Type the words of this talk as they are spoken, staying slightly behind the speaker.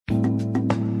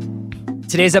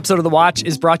Today's episode of The Watch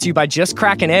is brought to you by Just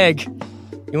Crack an Egg.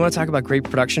 You want to talk about great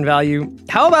production value?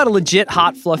 How about a legit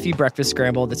hot, fluffy breakfast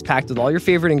scramble that's packed with all your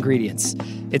favorite ingredients?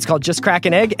 It's called Just Crack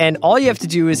an Egg, and all you have to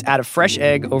do is add a fresh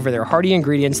egg over their hearty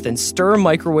ingredients, then stir,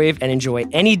 microwave, and enjoy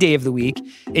any day of the week.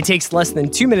 It takes less than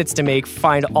 2 minutes to make.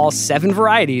 Find all 7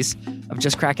 varieties of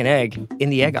Just Crack an Egg in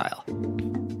the egg aisle.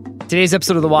 Today's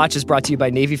episode of The Watch is brought to you by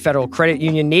Navy Federal Credit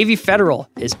Union. Navy Federal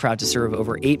is proud to serve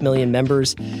over 8 million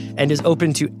members and is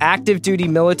open to active duty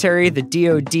military, the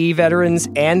DoD veterans,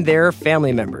 and their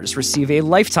family members. Receive a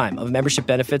lifetime of membership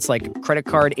benefits like credit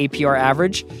card APR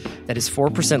average that is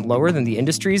 4% lower than the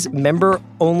industry's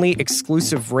member-only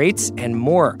exclusive rates and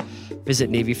more.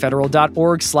 Visit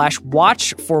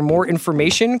NavyFederal.org/watch for more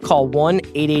information. Call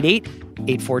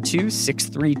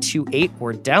 1-888-842-6328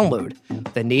 or download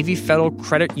the Navy Federal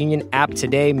Credit Union app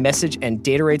today. Message and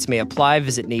data rates may apply.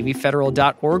 Visit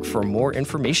NavyFederal.org for more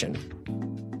information.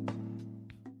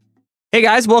 Hey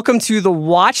guys, welcome to The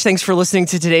Watch. Thanks for listening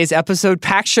to today's episode.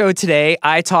 Packed show today.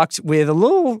 I talked with a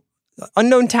little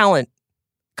unknown talent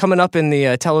coming up in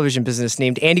the television business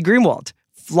named Andy Greenwald,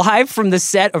 live from the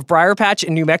set of Briar Patch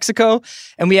in New Mexico.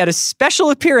 And we had a special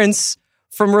appearance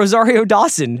from Rosario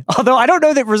Dawson. Although I don't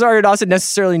know that Rosario Dawson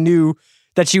necessarily knew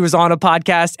that she was on a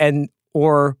podcast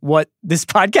or what this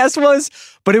podcast was,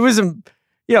 but it was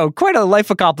quite a life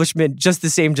accomplishment just the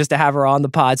same just to have her on the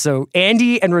pod. So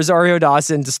Andy and Rosario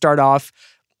Dawson to start off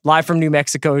live from New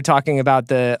Mexico talking about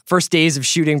the first days of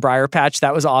shooting Briar Patch.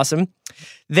 That was awesome.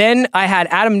 Then I had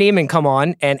Adam Naiman come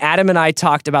on, and Adam and I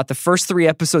talked about the first 3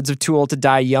 episodes of Too Old to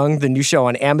Die Young, the new show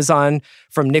on Amazon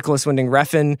from Nicholas Winding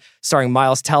Refn, starring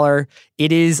Miles Teller.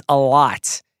 It is a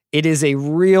lot. It is a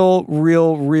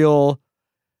real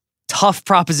tough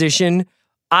proposition.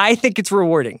 I think it's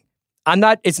rewarding.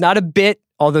 It's not a bit,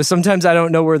 although sometimes I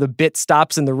don't know where the bit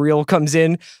stops and the real comes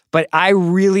in, but I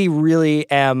really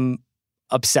am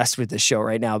obsessed with this show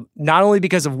right now. Not only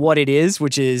because of what it is,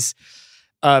 which is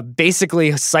basically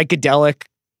a psychedelic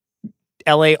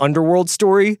LA underworld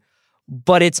story,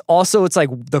 but it's like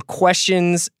the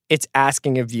questions it's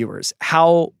asking of viewers.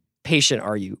 How patient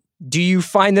are you? Do you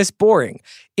find this boring?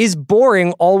 Is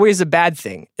boring always a bad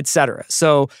thing? Etc.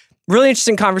 So really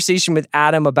interesting conversation with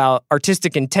Adam about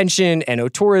artistic intention and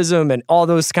auteurism and all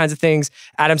those kinds of things.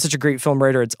 Adam's such a great film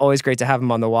writer. It's always great to have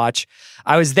him on The Watch.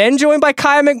 I was then joined by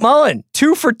Kaya McMullen,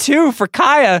 2 for 2 for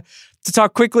Kaya, to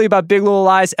talk quickly about Big Little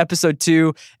Lies episode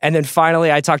 2. And then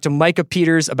finally, I talked to Micah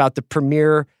Peters about the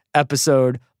premiere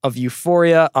episode of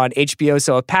Euphoria on HBO.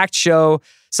 So a packed show,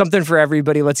 something for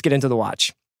everybody. Let's get into The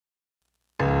Watch.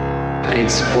 I need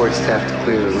support staff to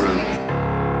clear the room.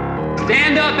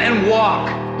 Stand up and walk.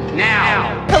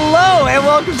 Now. Hello and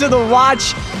welcome to The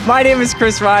Watch. My name is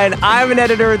Chris Ryan. I'm an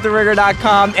editor at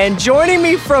TheRinger.com, and joining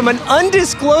me from an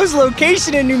undisclosed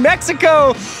location in New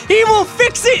Mexico, he will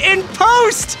fix it in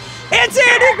post. It's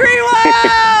Andy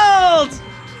Greenwald!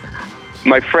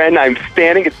 My friend, I'm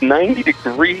standing. It's 90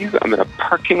 degrees. I'm in a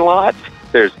parking lot.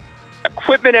 There's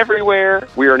equipment everywhere.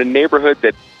 We are in a neighborhood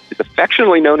that is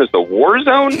affectionately known as the war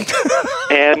zone.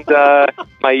 And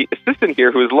my assistant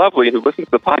here, who is lovely and who listens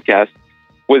to the podcast,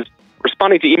 was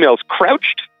responding to emails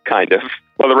crouched, kind of,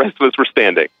 while the rest of us were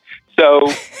standing.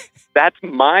 So that's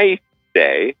my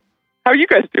day. How are you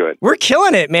guys doing? We're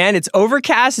killing it, man. It's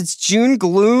overcast. It's June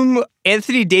gloom.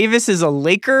 Anthony Davis is a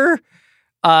Laker.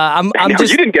 You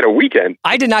didn't get a weekend.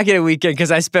 I did not get a weekend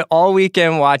because I spent all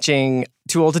weekend watching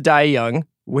Too Old to Die Young,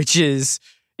 which is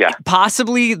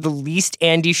possibly the least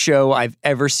Andy show I've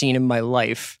ever seen in my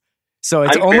life. So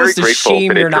it's almost a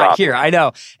shame you're not here. I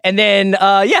know. And then,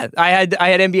 I had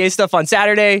NBA stuff on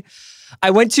Saturday.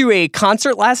 I went to a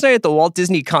concert last night at the Walt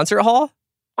Disney Concert Hall.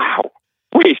 Wow.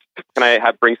 Wait, can I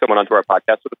bring someone onto our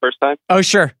podcast for the first time? Oh,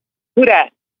 sure. Who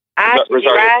that?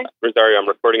 Rosario, I'm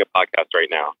recording a podcast right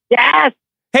now. Yes.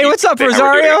 Hey, what's up,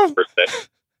 Rosario?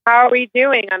 How are we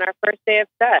doing on our first day of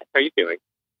set? How are you feeling?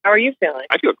 How are you feeling?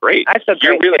 I feel great. I feel great.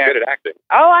 You're really good at acting.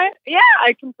 Oh, I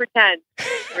can pretend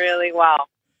really well.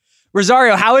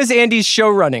 Rosario, how is Andy's show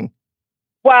running?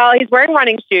 Well, he's wearing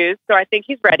running shoes, so I think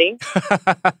he's ready.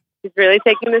 He's really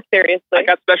taking this seriously. I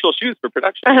got special shoes for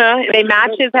production. They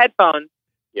match his headphones.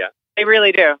 Yeah. They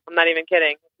really do. I'm not even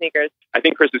kidding. Sneakers. I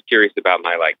think Chris is curious about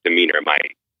my demeanor, my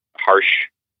harsh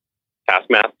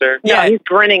taskmaster. Yeah, he's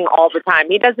grinning all the time.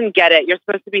 He doesn't get it. You're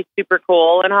supposed to be super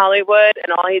cool in Hollywood,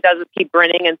 and all he does is keep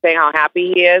grinning and saying how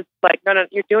happy he is. Like, no,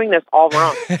 you're doing this all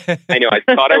wrong. I know. I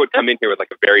thought I would come in here with a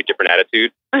very different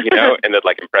attitude, and that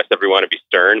impress everyone and be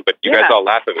stern. But you guys all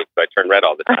laugh at me, so I turn red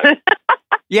all the time.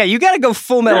 Yeah, you got to go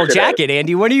Full Metal Jacket,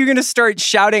 Andy. When are you going to start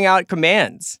shouting out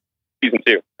commands? Season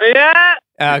 2. Yeah.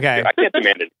 Okay. I can't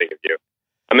demand anything of you.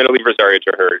 I'm going to leave Rosario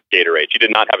to her Gatorade. She did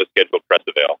not have a scheduled press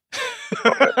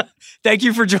avail. Thank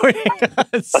you for joining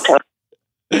us.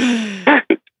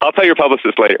 I'll tell your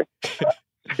publicist later.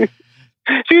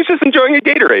 She was just enjoying a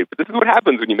Gatorade, but this is what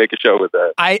happens when you make a show with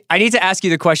a... I need to ask you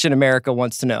the question America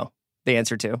wants to know the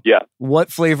answer to. Yeah.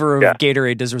 What flavor of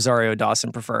Gatorade does Rosario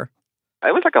Dawson prefer?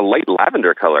 It was like a light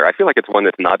lavender color. I feel like it's one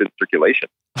that's not in circulation.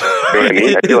 You know what I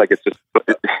mean? I feel like it's just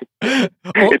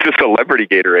it's a celebrity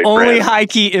Gatorade Only brand.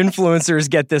 high-key influencers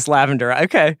get this lavender.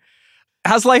 Okay.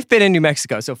 How's life been in New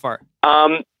Mexico so far?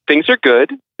 Things are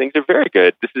good. Things are very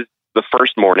good. This is the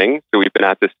first morning, so we've been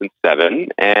at this since 7,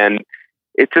 and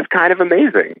it's just kind of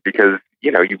amazing because,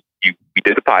 we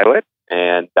did the pilot,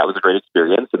 and that was a great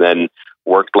experience, and then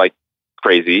worked like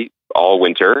crazy all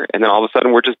winter, and then all of a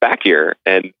sudden we're just back here,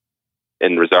 and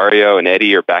Rosario and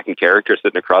Eddie are back in character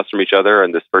sitting across from each other,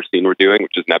 and this first scene we're doing,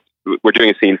 which is we're doing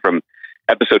a scene from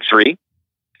episode 3 to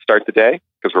start the day,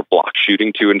 because we're block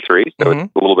shooting 2 and 3, so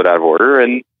it's a little bit out of order,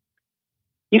 and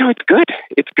it's good.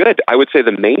 It's good. I would say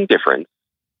the main difference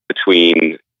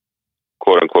between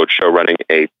quote unquote show running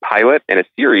a pilot and a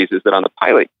series is that on the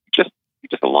pilot, you're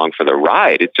just along for the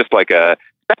ride. It's just like a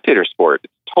spectator sport.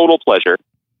 It's total pleasure.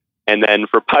 And then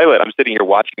for pilot, I'm sitting here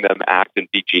watching them act and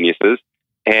be geniuses.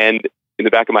 And in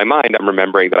the back of my mind, I'm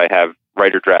remembering that I have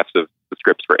writer drafts of the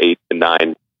scripts for 8 and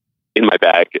 9 in my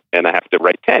bag, and I have to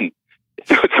write 10.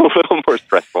 So it's a little more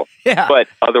stressful. Yeah. But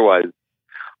otherwise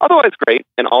great.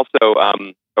 And also,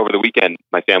 over the weekend,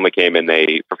 my family came and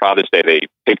for Father's Day, they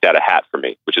picked out a hat for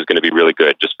me, which is going to be really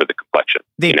good just for the complexion.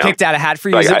 They picked out a hat for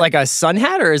you? Is it like a Sun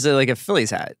hat or is it like a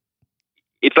Phillies hat?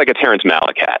 It's like a Terrence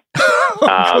Malick hat.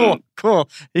 Cool.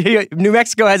 New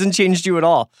Mexico hasn't changed you at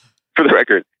all. For the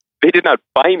record, they did not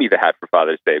buy me the hat for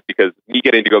Father's Day because me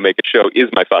getting to go make a show is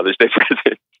my Father's Day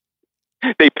present.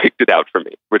 They picked it out for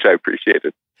me, which I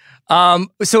appreciated.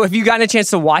 So have you gotten a chance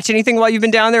to watch anything while you've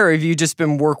been down there, or have you just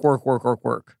been work?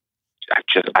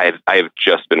 I have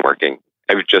just been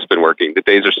working. The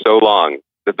days are so long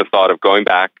that the thought of going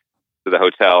back to the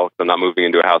hotel, 'cause I'm not moving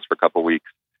into a house for a couple of weeks,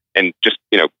 and just,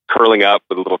 curling up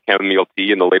with a little chamomile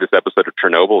tea in the latest episode of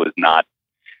Chernobyl is not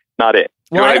it.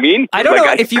 You know what I mean? I don't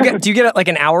know if do you get like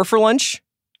an hour for lunch?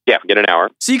 Yeah, get an hour.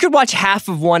 So you could watch half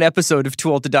of one episode of Too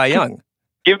Old to Die Young.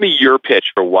 Give me your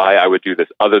pitch for why I would do this,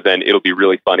 other than it'll be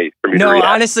really funny for me to react.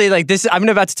 No, honestly, like this, I'm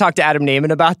about to talk to Adam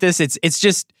Naiman about this. It's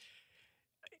just,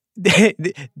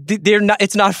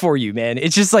 it's not for you, man.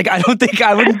 It's just like, I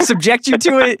wouldn't subject you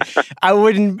to it. I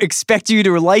wouldn't expect you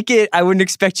to like it. I wouldn't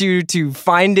expect you to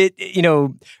find it,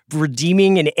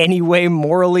 redeeming in any way,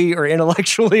 morally or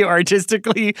intellectually or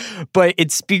artistically, but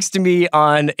it speaks to me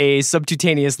on a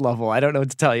subcutaneous level. I don't know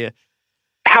what to tell you.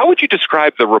 How would you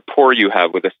describe the rapport you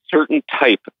have with a certain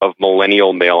type of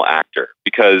millennial male actor?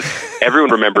 Because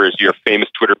everyone remembers your famous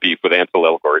Twitter beef with Ansel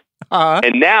Elgort.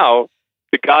 And now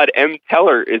the god M.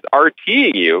 Teller is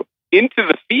RTing you into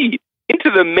the feed, into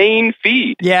the main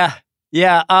feed. Yeah.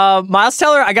 Miles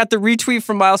Teller, I got the retweet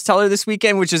from Miles Teller this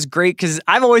weekend, which is great because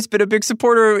I've always been a big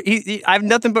supporter. I have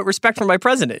nothing but respect for my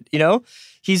president.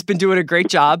 He's been doing a great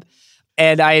job.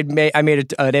 And I made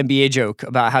an NBA joke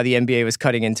about how the NBA was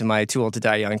cutting into my Too Old to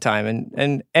Die Young time,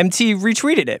 and MT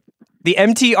retweeted it. The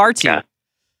MTRT. Yeah.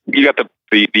 You got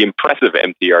the impressive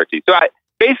MTRT. So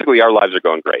basically, our lives are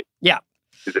going great. Yeah.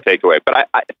 Is the takeaway. But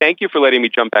I thank you for letting me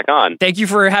jump back on. Thank you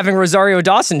for having Rosario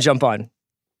Dawson jump on.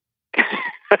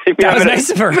 That was nice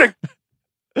of her.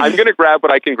 I'm going to grab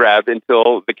what I can grab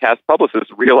until the cast publicists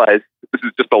realize this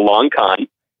is just a long con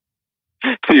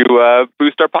to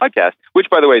boost our podcast, which,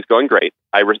 by the way, is going great.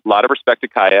 A lot of respect to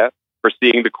Kaya for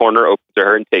seeing the corner open to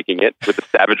her and taking it with the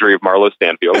savagery of Marlo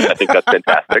Stanfield. I think that's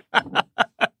fantastic.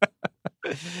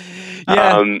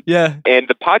 Yeah. And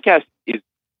the podcast is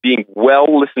being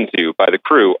well listened to by the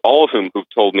crew, all of whom who've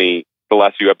told me the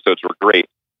last few episodes were great.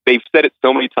 They've said it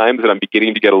so many times that I'm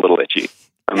beginning to get a little itchy.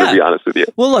 I'm going to be honest with you.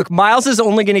 Well, look, Miles is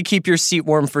only going to keep your seat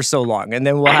warm for so long, and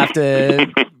then we'll have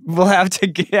to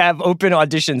have open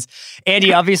auditions.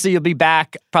 Andy, obviously, you'll be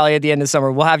back probably at the end of summer.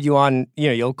 We'll have you on.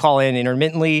 You'll call in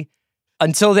intermittently.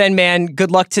 Until then, man,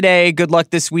 good luck today. Good luck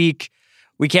this week.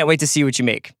 We can't wait to see what you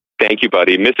make. Thank you,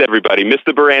 buddy. Miss everybody. Miss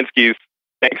the Baranskis.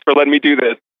 Thanks for letting me do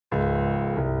this.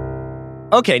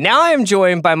 Okay, now I am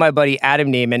joined by my buddy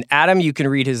Adam Naiman. Adam, you can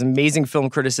read his amazing film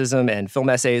criticism and film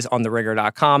essays on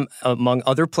theringer.com, among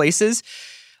other places.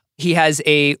 He has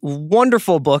a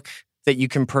wonderful book that you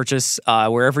can purchase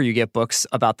wherever you get books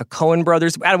about the Coen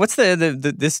brothers. Adam, what's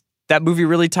that movie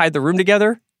really tied the room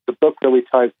together? The book really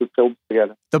ties the film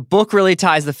together. The book really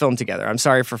ties the film together. I'm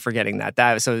sorry for forgetting that.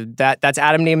 That's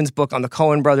Adam Naiman's book on the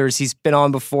Coen brothers. He's been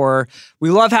on before. We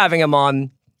love having him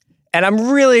on. And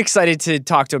I'm really excited to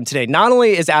talk to him today. Not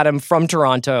only is Adam from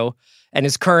Toronto and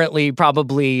is currently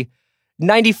probably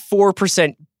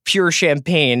 94% pure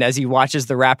champagne as he watches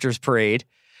the Raptors parade,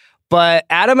 but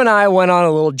Adam and I went on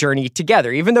a little journey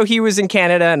together. Even though he was in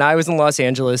Canada and I was in Los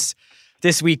Angeles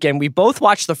this weekend, we both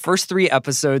watched the first 3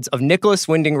 episodes of Nicholas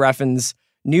Winding Refn's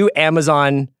new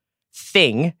Amazon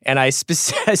thing. And I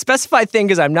specify thing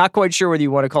because I'm not quite sure whether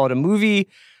you want to call it a movie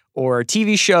or a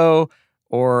TV show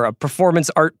or a performance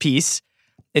art piece.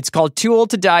 It's called Too Old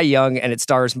to Die Young, and it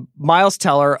stars Miles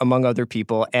Teller, among other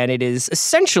people. And it is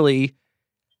essentially,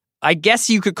 I guess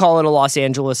you could call it a Los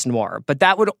Angeles noir, but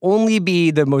that would only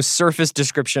be the most surface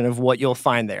description of what you'll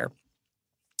find there.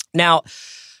 Now,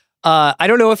 I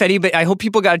don't know if anybody, I hope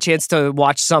people got a chance to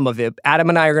watch some of it. Adam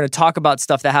and I are going to talk about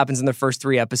stuff that happens in the first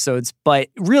 3 episodes, but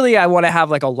really I want to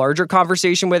have like a larger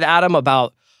conversation with Adam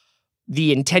about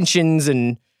the intentions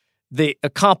and the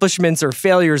accomplishments or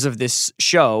failures of this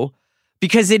show,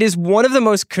 because it is one of the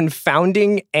most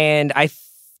confounding and I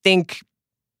think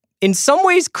in some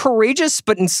ways courageous,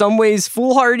 but in some ways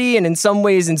foolhardy, and in some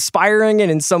ways inspiring,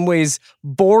 and in some ways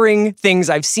boring things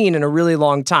I've seen in a really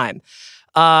long time.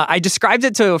 I described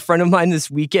it to a friend of mine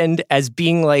this weekend as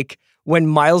being like when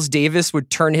Miles Davis would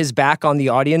turn his back on the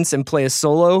audience and play a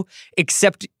solo,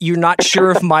 except you're not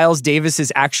sure if Miles Davis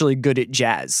is actually good at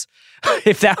jazz.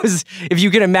 If you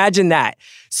can imagine that.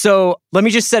 So let me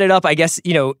just set it up. I guess,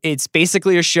 it's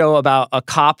basically a show about a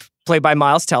cop played by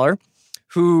Miles Teller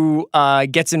who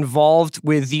gets involved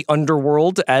with the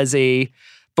underworld as a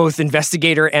both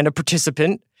investigator and a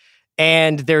participant.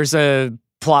 And there's a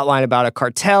plot line about a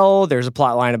cartel. There's a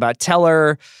plot line about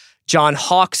Teller. John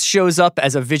Hawkes shows up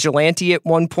as a vigilante at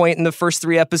one point in the first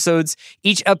 3 episodes.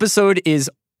 Each episode is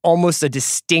almost a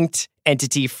distinct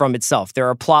entity from itself. There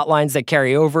are plot lines that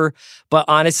carry over, but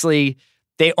honestly,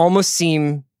 they almost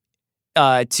seem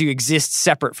to exist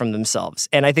separate from themselves.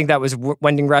 And I think that was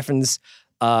Winding Refn's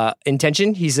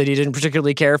intention. He said he didn't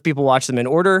particularly care if people watch them in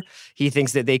order. He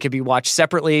thinks that they could be watched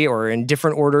separately or in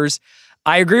different orders.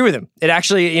 I agree with him. It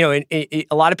actually,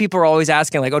 a lot of people are always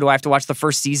asking like, oh, do I have to watch the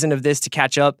first season of this to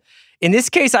catch up? In this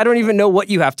case, I don't even know what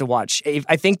you have to watch.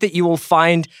 I think that you will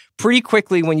find pretty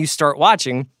quickly when you start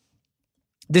watching,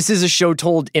 this is a show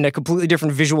told in a completely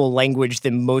different visual language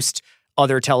than most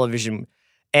other television.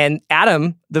 And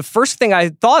Adam, the first thing I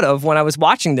thought of when I was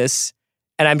watching this,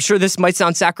 and I'm sure this might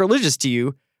sound sacrilegious to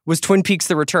you, was Twin Peaks: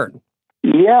 The Return.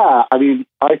 Yeah,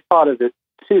 I thought of it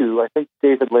too. I think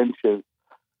David Lynch is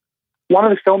one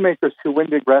of the filmmakers who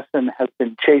Winding Refn has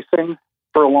been chasing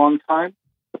for a long time.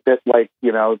 A bit like,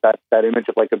 that image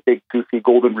of like a big goofy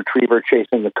golden retriever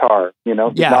chasing the car. He's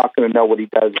not going to know what he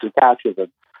does if he catches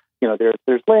him.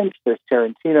 There's Lynch, there's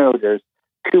Tarantino, there's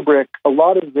Kubrick, a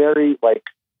lot of very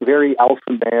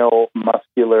alpha male,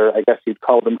 muscular, I guess you'd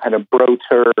call them kind of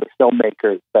bro-tur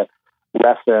filmmakers that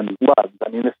Refn loves.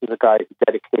 This is a guy who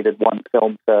dedicated one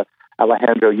film to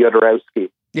Alejandro Jodorowsky.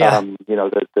 Yeah.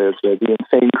 The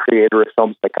insane creator of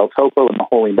films like El Topo and The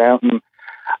Holy Mountain.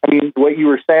 What you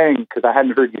were saying, because I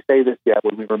hadn't heard you say this yet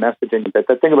when we were messaging, that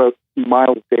the thing about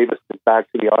Miles Davis is back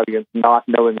to the audience not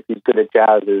knowing if he's good at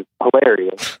jazz is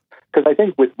hilarious. Because I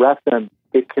think with Refn,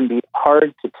 it can be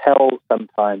hard to tell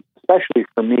sometimes, especially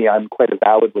for me, I'm quite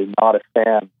avowedly not a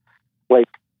fan. Like,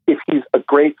 if he's a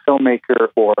great filmmaker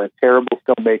or a terrible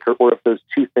filmmaker, or if those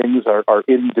two things are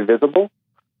indivisible,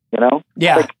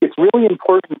 Yeah. Like, it's really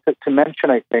important to mention,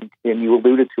 I think, and you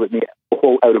alluded to it in the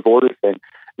whole out of order thing.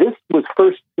 This was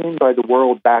first seen by the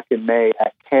world back in May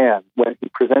at Cannes when he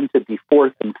presented the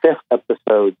 4th and 5th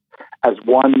episodes as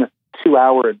one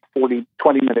 2-hour and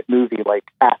 20-minute movie like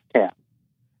at Cannes.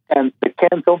 And the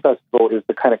Cannes Film Festival is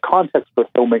the kind of context for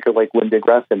a filmmaker like Winding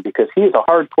Refn because he is a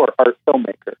hardcore art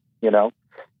filmmaker,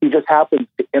 He just happens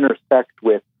to intersect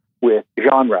with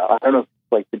genre. I don't know if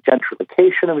it's like the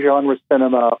gentrification of genre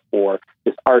cinema or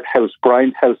this art house,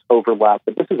 grindhouse overlap,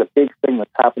 but this is a big thing that's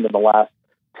happened in the last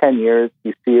 10 years.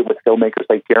 You see it with filmmakers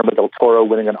like Guillermo del Toro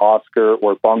winning an Oscar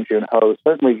or Bong Joon-ho.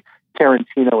 Certainly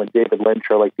Tarantino and David Lynch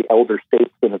are like the elder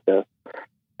statesmen of this.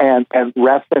 And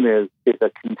Refn is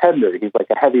a contender. He's like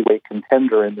a heavyweight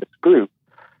contender in this group.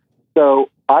 So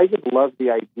I just love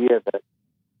the idea that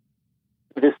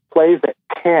this plays at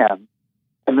Cannes,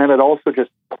 and then it also just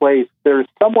plays. There's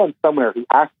someone somewhere who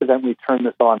accidentally turned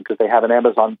this on because they have an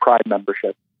Amazon Prime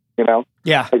membership.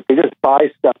 Yeah. Like they just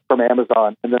buy stuff from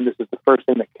Amazon, and then this is the first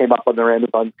thing that came up on their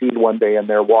Amazon feed one day, and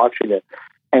they're watching it.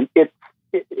 And it's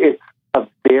a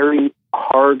very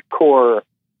hardcore,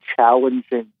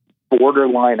 challenging,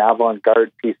 borderline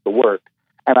avant-garde piece of work.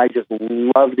 And I just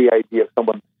love the idea of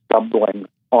someone stumbling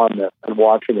on this and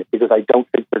watching it because I don't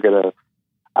think they'll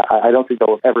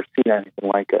have ever seen anything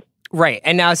like it. Right.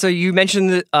 And now, so you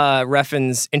mentioned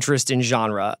Refn's interest in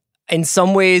genre. In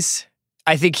some ways,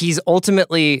 I think he's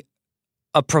ultimately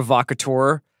a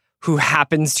provocateur who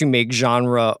happens to make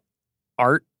genre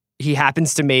art. He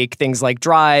happens to make things like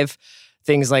Drive,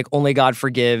 things like Only God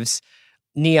Forgives,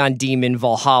 Neon Demon,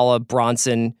 Valhalla,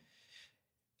 Bronson.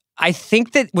 I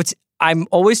think that what I'm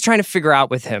always trying to figure out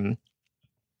with him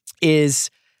is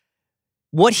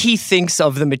what he thinks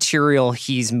of the material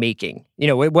he's making. You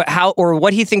know,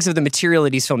 what he thinks of the material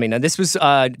that he's filming. Now, this was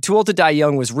Too Old to Die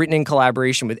Young was written in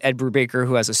collaboration with Ed Brubaker,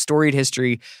 who has a storied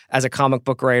history as a comic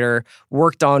book writer,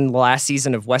 worked on the last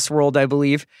season of Westworld, I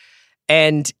believe.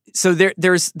 And so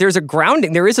there's a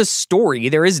grounding, there is a story,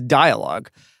 there is dialogue.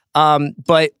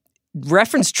 But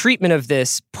Refn's treatment of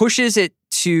this pushes it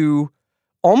to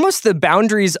almost the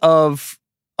boundaries of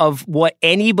what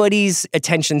anybody's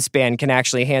attention span can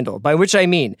actually handle, by which I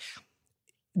mean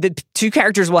the two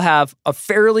characters will have a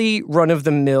fairly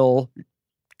run-of-the-mill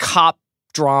cop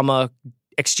drama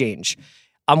exchange.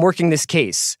 I'm working this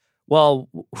case. Well,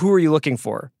 who are you looking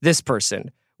for? This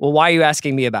person. Well, why are you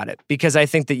asking me about it? Because I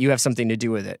think that you have something to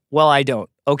do with it. Well, I don't.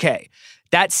 Okay.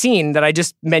 That scene that I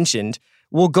just mentioned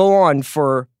will go on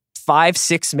for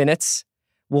 5-6 minutes.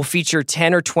 Will feature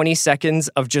 10 or 20 seconds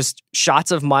of just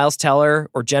shots of Miles Teller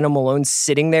or Jenna Malone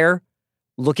sitting there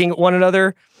looking at one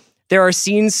another. There are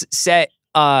scenes set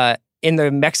in the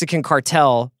Mexican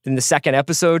cartel in the second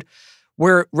episode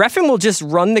where Refn will just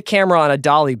run the camera on a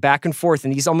dolly back and forth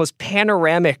in these almost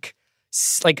panoramic,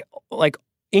 like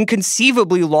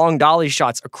inconceivably long dolly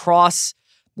shots across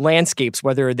landscapes,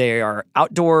 whether they are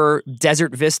outdoor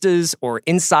desert vistas or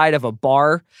inside of a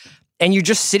bar. And you're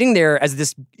just sitting there as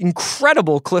this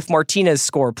incredible Cliff Martinez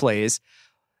score plays,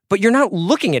 but you're not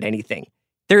looking at anything.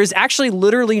 There is actually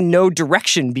literally no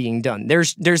direction being done.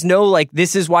 There's no like,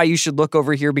 this is why you should look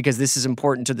over here because this is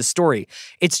important to the story.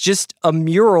 It's just a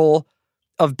mural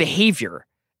of behavior.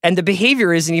 And the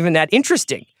behavior isn't even that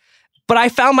interesting. But I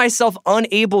found myself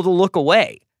unable to look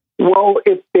away. Well,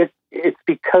 it's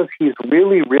because he's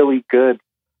really, really good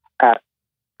at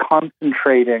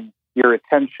concentrating your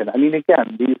attention. I mean,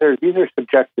 again, these are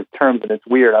subjective terms, and it's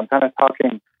weird. I'm kind of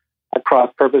talking at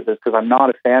cross purposes because I'm not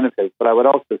a fan of his, but I would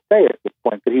also say at this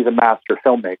point that he's a master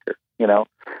filmmaker, you know,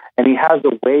 and he has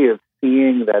a way of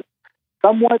seeing that's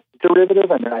somewhat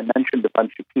derivative. I mean, I mentioned a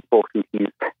bunch of people who he's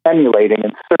emulating,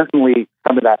 and certainly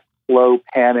some of that slow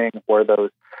panning or those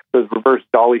reverse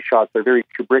dolly shots are very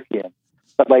Kubrickian.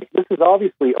 But like, this is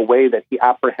obviously a way that he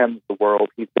apprehends the world.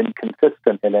 He's been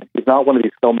consistent in it. He's not one of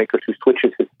these filmmakers who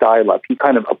switches his style up. He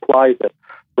kind of applies it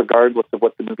regardless of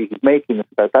what the movie he's making is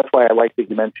about. That's why I like that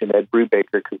you mentioned Ed Brubaker,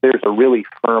 because there's a really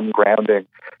firm grounding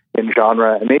in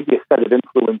genre and maybe a set of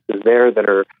influences there that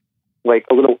are like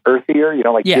a little earthier, you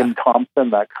know, like Jim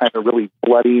Thompson, that kind of really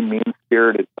bloody,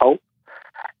 mean-spirited pulp.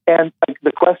 And like,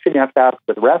 the question you have to ask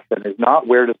with Refn is not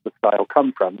where does the style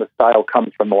come from? The style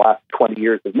comes from the last 20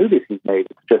 years of movies he's made.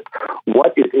 It's just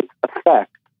what is its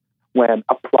effect when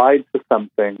applied to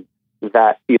something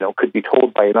that, you know, could be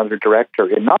told by another director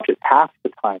in not just half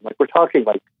the time. Like, we're talking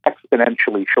like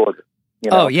exponentially shorter. You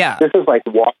know? Oh yeah, this is like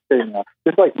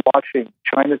watching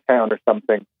Chinatown or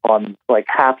something on like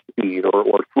half speed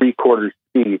or 3/4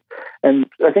 speed. And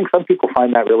I think some people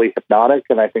find that really hypnotic,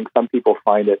 and I think some people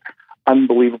find it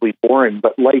unbelievably boring.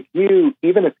 But like you,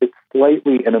 even if it's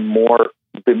slightly in a more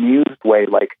bemused way,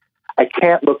 like, I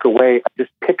can't look away. I'm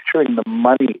just picturing the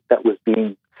money that was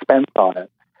being spent on it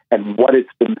and what it's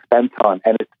been spent on,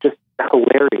 and it's just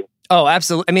hilarious. Oh,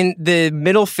 absolutely. I mean, the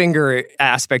middle finger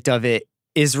aspect of it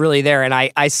is really there. And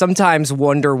I sometimes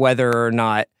wonder whether or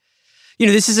not, you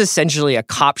know, this is essentially a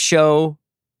cop show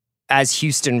as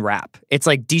Houston rap. It's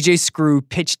like DJ Screw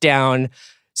pitched down,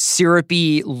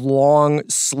 syrupy, long,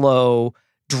 slow,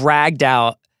 dragged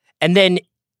out. And then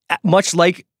much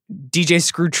like DJ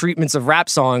Screw treatments of rap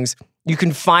songs, you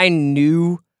can find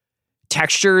new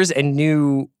textures and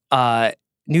new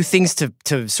things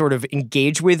to sort of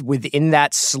engage with within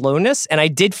that slowness. And I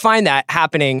did find that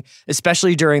happening,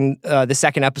 especially during the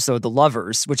second episode, The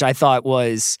Lovers, which I thought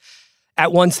was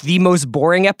at once the most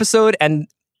boring episode and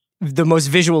the most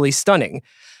visually stunning.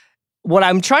 What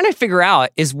I'm trying to figure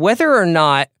out is whether or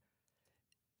not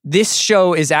this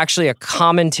show is actually a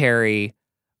commentary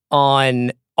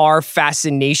on our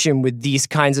fascination with these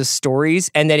kinds of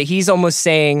stories, and that he's almost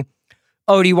saying,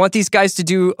 oh, do you want these guys to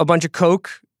do a bunch of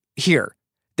coke? Here.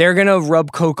 They're going to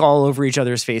rub coke all over each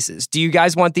other's faces. Do you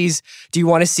guys want these? Do you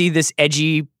want to see this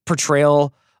edgy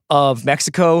portrayal of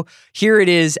Mexico? Here it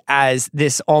is as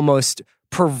this almost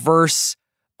perverse,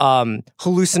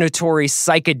 hallucinatory,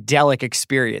 psychedelic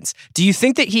experience. Do you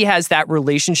think that he has that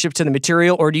relationship to the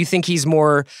material, or do you think he's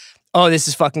more oh, this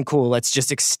is fucking cool. Let's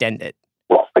just extend it.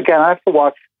 Well, again, I have to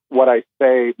watch what I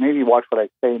say, maybe watch what I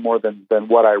say more than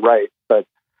what I write. But,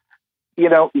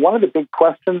 one of the big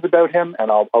questions about him, and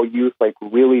I'll use like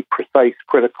really precise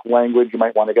critical language. You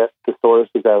might want to get the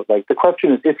sources out. Like the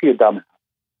question is he a dumbass?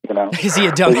 Is he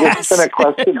a dumbass? It's been a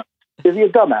question. Is he a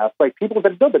dumbass? Like people have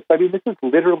been, no, but I mean, this has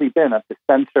literally been at the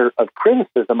center of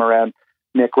criticism around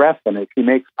Nick Refn. If he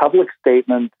makes public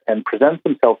statements and presents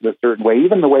himself in a certain way,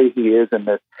 even the way he is in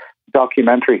this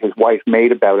documentary his wife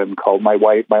made about him called My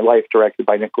Life, directed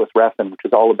by Nicholas Refn, which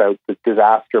is all about the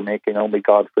disaster making Only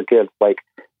God Forgives. Like,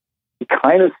 he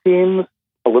kind of seems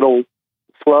a little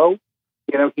slow.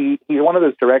 He's one of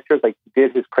those directors, like he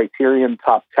did his Criterion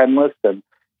top 10 list, and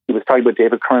he was talking about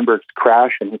David Cronenberg's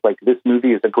Crash, and he's like, this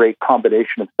movie is a great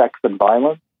combination of sex and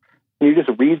violence. And you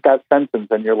just read that sentence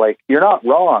and you're like, you're not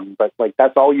wrong, but like,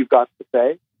 that's all you've got to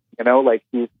say. Like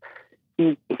he's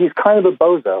kind of a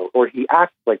bozo, or he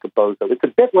acts like a bozo. It's a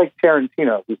bit like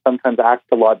Tarantino, who sometimes acts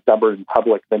a lot dumber in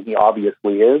public than he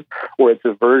obviously is, or it's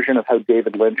a version of how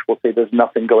David Lynch will say there's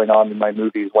nothing going on in my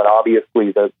movies when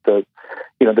obviously the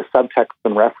subtext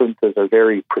and references are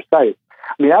very precise.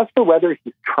 I mean, as for whether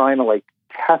he's trying to like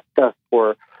test us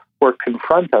or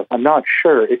confront us, I'm not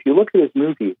sure. If you look at his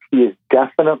movies, he has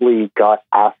definitely got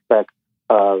aspects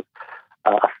of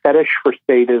a fetish for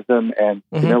sadism and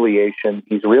humiliation.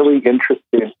 He's really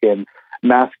interested in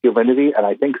masculinity, and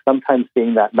I think sometimes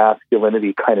seeing that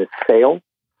masculinity kind of fail.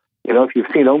 If you've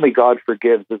seen Only God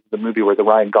Forgives, this is the movie where the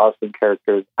Ryan Gosling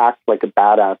character acts like a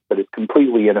badass, but is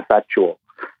completely ineffectual.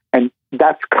 And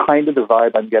that's kind of the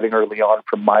vibe I'm getting early on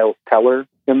from Miles Teller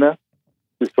in this,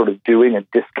 who's sort of doing a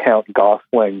discount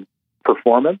Gosling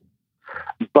performance.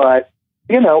 But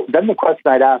then the question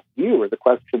I'd ask you, or the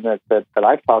question that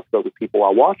I've talked about with people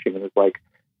while watching it, is like,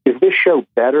 is this show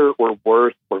better or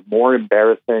worse or more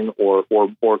embarrassing or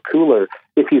cooler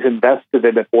if he's invested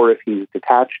in it or if he's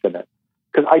detached in it?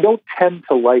 Because I don't tend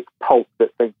to like pulp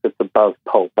that thinks it's above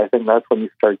pulp. I think that's when you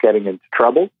start getting into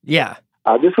trouble. Yeah.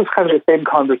 This was kind of the same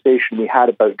conversation we had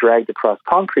about Dragged Across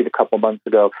Concrete a couple months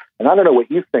ago. And I don't know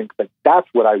what you think, but that's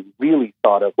what I really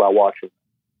thought of while watching.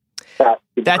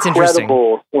 That's interesting.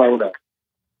 Slowness.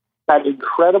 That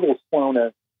incredible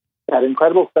slowness, that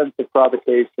incredible sense of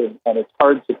provocation, and it's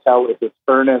hard to tell if it's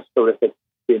earnest or if it's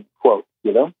in quotes,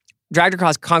 Dragged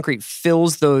Across Concrete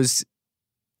fills those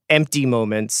empty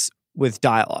moments with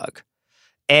dialogue.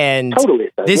 And totally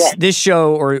this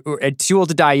show, or Too Old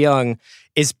to Die Young,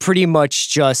 is pretty much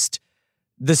just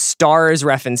the star is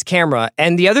Refn's camera.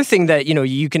 And the other thing that,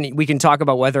 we can talk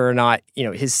about whether or not,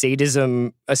 his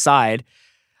sadism aside,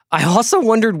 I also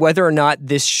wondered whether or not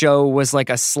this show was like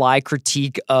a sly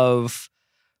critique of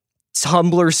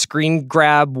Tumblr screen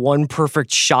grab, one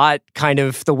perfect shot, kind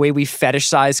of the way we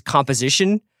fetishize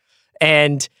composition.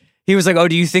 And he was like, oh,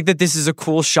 do you think that this is a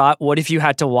cool shot? What if you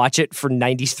had to watch it for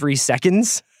 93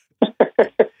 seconds? Well,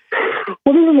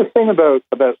 this is the thing about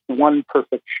one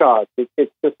perfect shot.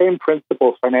 It's the same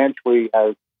principle financially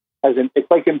as it's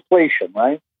like inflation,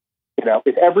 right?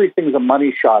 If everything's a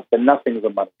money shot, then nothing's a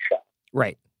money shot.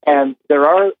 Right. And there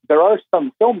are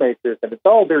some filmmakers, and it's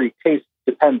all very taste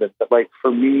dependent. But like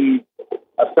for me,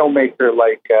 a filmmaker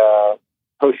like Ho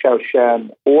Xiao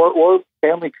Shen or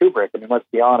Stanley Kubrick, I mean, let's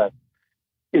be honest,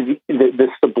 is the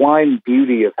sublime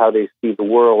beauty of how they see the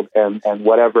world and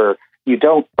whatever, you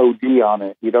don't OD on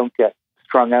it, you don't get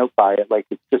strung out by it. Like,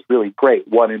 it's just really great,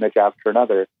 one image after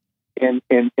another. In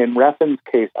Refn's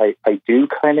case, I do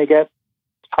kind of get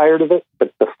tired of it,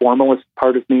 but the formalist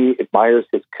part of me admires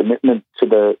his commitment to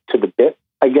the bit,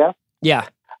 I guess. Yeah.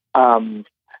 But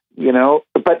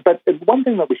one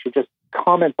thing that we should just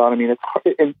comment on, I mean, it's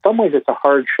hard, in some ways it's a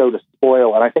hard show to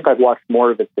spoil, and I think I've watched more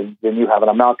of it than you have,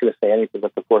 and I'm not going to say anything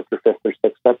about the 4th or 5th or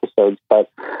 6th episodes, but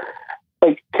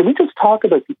like, can we just talk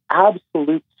about the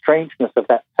absolute strangeness of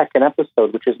that second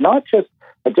episode, which is not just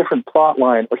a different plot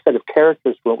line or set of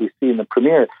characters from what we see in the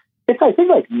premiere. It's, I think,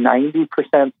 like 90%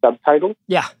 subtitled.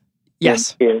 Yeah.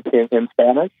 Yes. In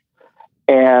Spanish.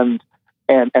 And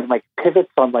like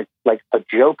pivots on like a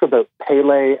joke about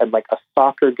Pele and like a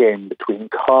soccer game between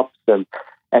cops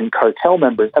and cartel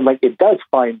members. And like, it does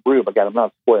find room. Again, I'm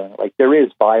not spoiling it. Like, there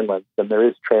is violence and there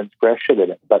is transgression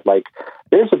in it, but like,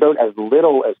 there's about as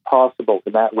little as possible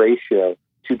in that ratio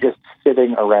to just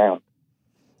sitting around.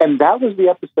 And that was the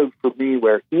episode for me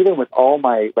where, even with all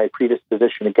my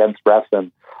predisposition against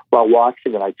Refn, while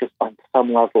watching it, I just on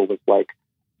some level was like,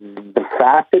 the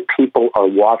fact that people are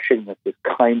watching this is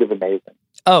kind of amazing.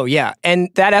 Oh yeah, and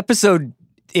that episode,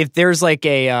 if there's like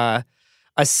a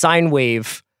sine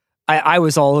wave, I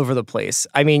was all over the place.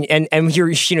 I mean, and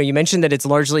you mentioned that it's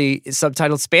largely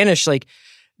subtitled Spanish. Like,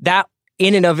 that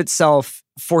in and of itself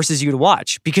forces you to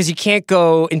watch, because you can't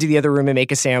go into the other room and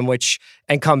make a sandwich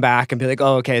and come back and be like,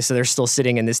 oh, okay, so they're still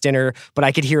sitting in this dinner, but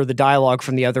I could hear the dialogue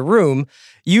from the other room.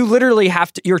 You literally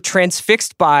you're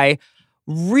transfixed by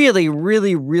really,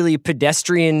 really, really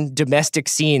pedestrian domestic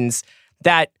scenes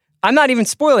that, I'm not even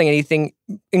spoiling anything,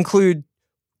 include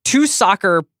 2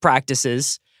 soccer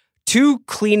practices, 2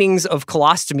 cleanings of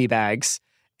colostomy bags,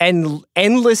 and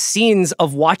endless scenes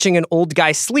of watching an old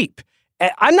guy sleep.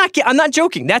 I'm not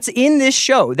joking. That's in this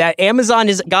show that Amazon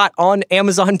has got on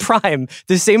Amazon Prime,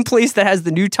 the same place that has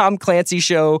the new Tom Clancy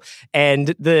show and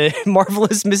the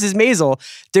Marvelous Mrs. Maisel.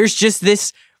 There's just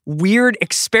this weird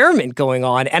experiment going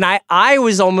on. And I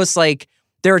was almost like,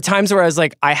 there are times where I was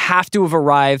like, I have to have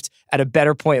arrived at a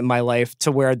better point in my life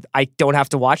to where I don't have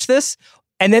to watch this.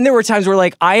 And then there were times where,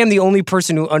 like, I am the only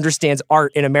person who understands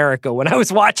art in America when I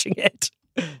was watching it.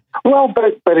 Well,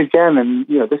 but again, and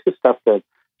this is stuff that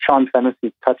Sean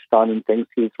Fennessy's touched on in things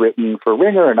he's written for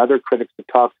Ringer, and other critics have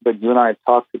talked about. You and I have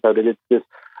talked about it. It's this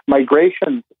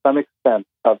migration, to some extent,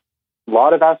 of a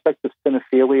lot of aspects of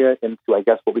cinephilia into, I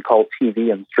guess, what we call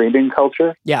TV and streaming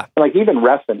culture. Yeah. Like even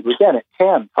Refn, who again, at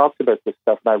Cannes, talks about this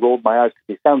stuff, and I rolled my eyes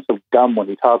because he sounds so dumb when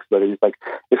he talks about it. He's like,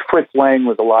 if Fritz Lang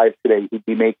was alive today, he'd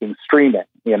be making streaming,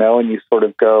 and you sort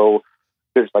of go,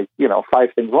 there's 5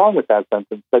 things wrong with that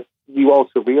sentence, but you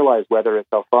also realize whether it's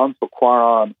Alfonso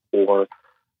Cuarón or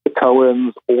the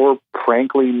Coens or,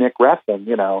 frankly, Nick Refn,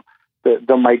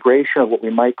 the migration of what we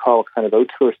might call kind of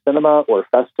auteur cinema or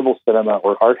festival cinema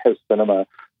or art house cinema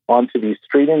onto these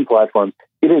streaming platforms,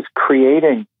 it is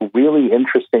creating really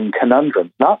interesting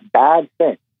conundrums, not bad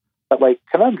things, but like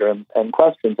conundrums and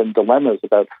questions and dilemmas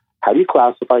about how do you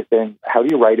classify things, how do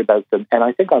you write about them, and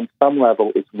I think on some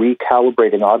level it's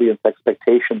recalibrating audience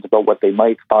expectations about what they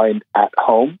might find at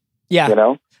home.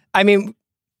 Yeah. I mean,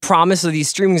 promise of these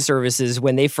streaming services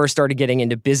when they first started getting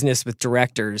into business with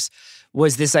directors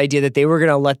was this idea that they were going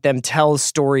to let them tell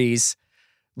stories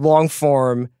long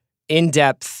form, in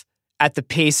depth, at the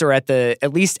pace or to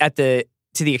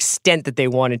the extent that they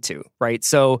wanted to, right?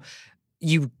 So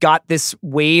you got this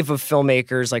wave of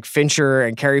filmmakers like Fincher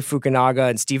and Cary Fukunaga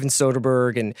and Steven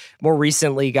Soderbergh, and more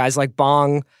recently guys like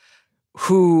Bong,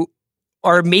 who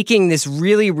are making this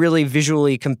really, really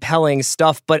visually compelling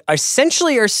stuff, but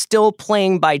essentially are still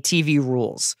playing by TV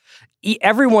rules.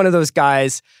 Every one of those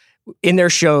guys in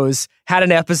their shows had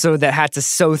an episode that had to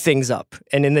sew things up.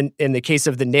 And in the case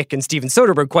of the Nick and Steven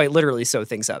Soderbergh, quite literally sew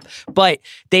things up. But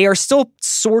they are still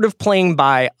sort of playing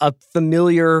by a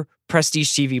familiar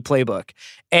prestige TV playbook.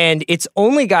 And it's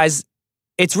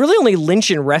really only Lynch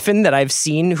and Refn that I've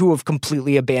seen who have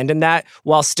completely abandoned that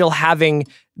while still having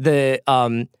the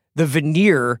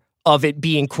veneer of it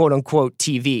being quote unquote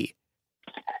TV.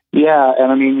 Yeah,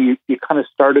 and I mean, you kind of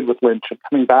started with Lynch, and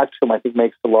coming back to him, I think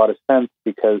makes a lot of sense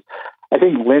because I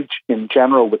think Lynch in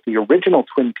general, with the original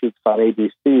Twin Peaks on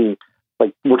ABC,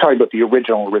 like we're talking about the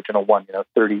original one,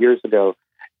 30 years ago,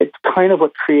 it's kind of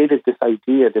what created this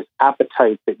idea, this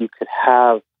appetite that you could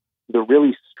have the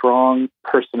really strong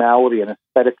personality and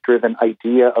aesthetic-driven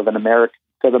idea of an American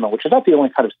cinema, which is not the only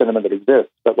kind of cinema that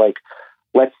exists, but like,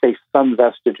 let's say some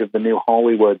vestige of the new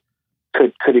Hollywood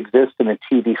could exist in a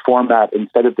TV format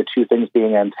instead of the two things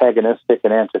being antagonistic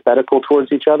and antithetical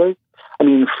towards each other. I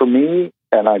mean, for me,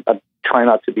 and I try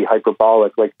not to be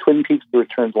hyperbolic, like Twin Peaks: The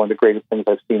Return is one of the greatest things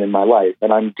I've seen in my life,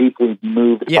 and I'm deeply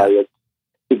moved by its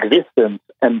existence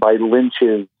and by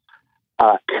Lynch's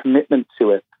commitment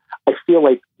to it. I feel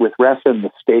like with Refn,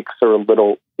 the stakes are a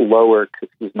little lower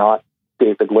because he's not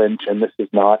David Lynch and this is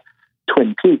not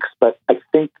Twin Peaks, but I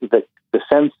think that the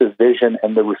sense of vision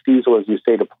and the refusal, as you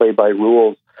say, to play by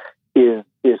rules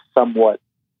is somewhat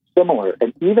similar.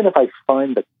 And even if I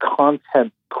find the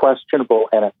content questionable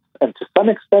and to some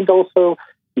extent also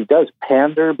he does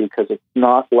pander because it's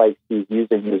not like he's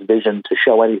using his vision to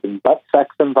show anything but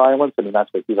sex and violence. I mean,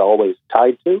 that's what he's always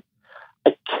tied to.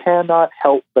 I cannot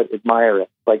help but admire it.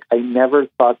 Like, I never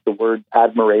thought the word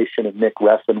admiration of Nick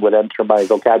Refn would enter my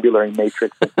vocabulary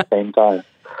matrix at the same time.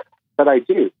 But I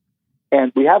do.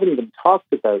 And we haven't even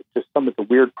talked about just some of the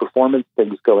weird performance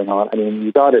things going on. I mean,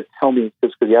 you got to tell me,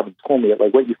 just because you haven't told me it,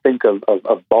 like what you think of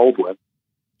Baldwin.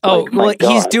 Oh, like,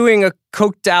 well, he's doing a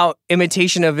coked out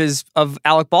imitation of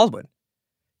Alec Baldwin.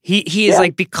 He is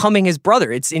like becoming his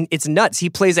brother. It's nuts. He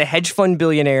plays a hedge fund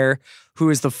billionaire who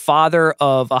is the father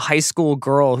of a high school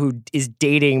girl who is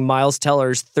dating Miles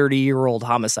Teller's 30-year-old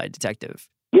homicide detective.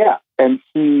 Yeah, and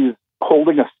he's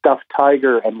holding a stuffed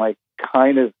tiger and like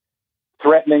kind of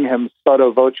threatening him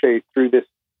sotto voce through this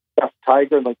stuffed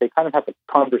tiger, and like they kind of have a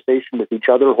conversation with each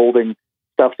other holding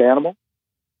stuffed animals.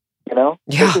 You know,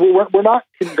 we're not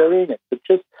conveying it,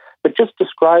 but just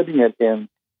describing it in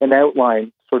an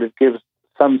outline sort of gives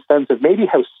some sense of maybe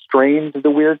how strained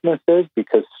the weirdness is,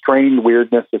 because strained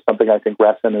weirdness is something I think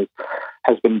Resson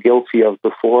has been guilty of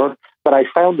before. But I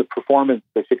found the performance,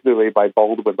 particularly by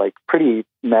Baldwin, like pretty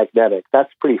magnetic.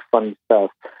 That's pretty funny stuff.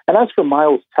 And as for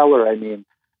Miles Teller, I mean,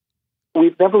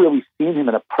 we've never really seen him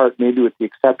in a part, maybe with the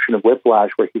exception of Whiplash,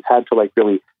 where he's had to like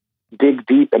really dig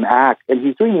deep and act. And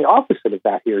he's doing the opposite of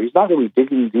that here. He's not really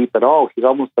digging deep at all. He's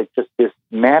almost like just this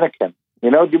mannequin. You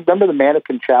know, do you remember the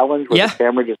mannequin challenge where the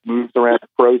camera just moves around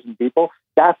frozen people?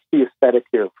 That's the aesthetic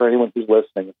here for anyone who's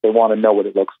listening, if they want to know what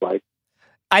it looks like.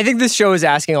 I think this show is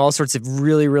asking all sorts of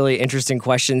really, really interesting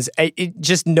questions.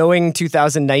 Just knowing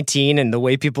 2019 and the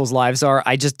way people's lives are,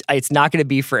 it's not going to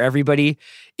be for everybody.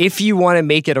 If you want to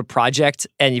make it a project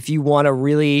and if you want to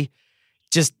really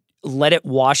just let it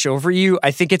wash over you,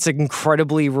 I think it's an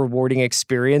incredibly rewarding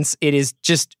experience. It is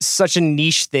just such a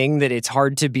niche thing that it's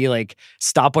hard to be like,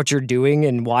 stop what you're doing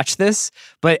and watch this.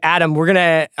 But Adam, you and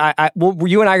I are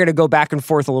going to go back and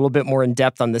forth a little bit more in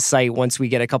depth on the site once we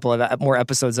get a couple of more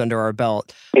episodes under our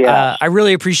belt. Yeah. I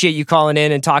really appreciate you calling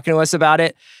in and talking to us about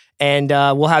it. And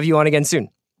we'll have you on again soon.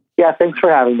 Yeah, thanks for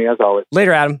having me, as always.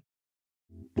 Later, Adam.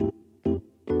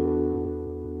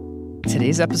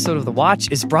 Today's episode of The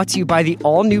Watch is brought to you by the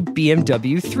all-new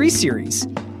BMW 3 Series.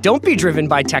 Don't be driven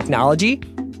by technology,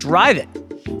 drive it.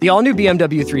 The all-new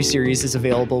BMW 3 Series is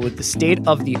available with the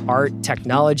state-of-the-art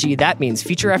technology. That means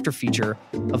feature after feature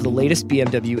of the latest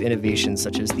BMW innovations,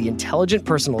 such as the intelligent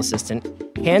personal assistant,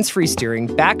 hands-free steering,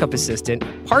 backup assistant,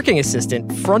 parking assistant,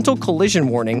 frontal collision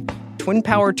warning,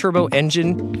 twin-power turbo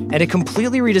engine, and a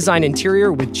completely redesigned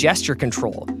interior with gesture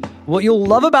control. What you'll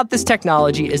love about this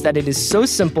technology is that it is so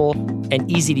simple and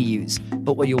easy to use.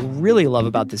 But what you'll really love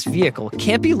about this vehicle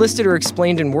can't be listed or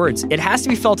explained in words. It has to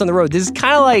be felt on the road. This is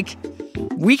kind of like,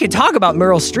 we could talk about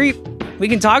Meryl Streep. We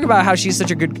can talk about how she's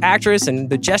such a good actress and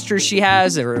the gestures she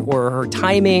has or her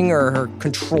timing or her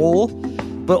control.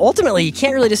 But ultimately, you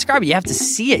can't really describe it. You have to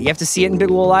see it. You have to see it in Big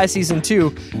Little Lies Season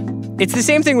 2. It's the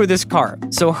same thing with this car.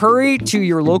 So hurry to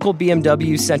your local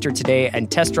BMW center today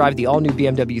and test drive the all-new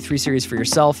BMW 3 Series for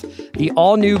yourself. The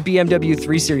all-new BMW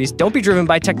 3 Series. Don't be driven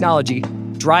by technology.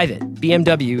 Drive it.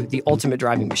 BMW, the ultimate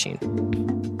driving machine.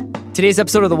 Today's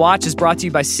episode of The Watch is brought to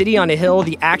you by City on a Hill,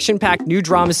 the action-packed new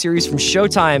drama series from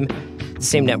Showtime, the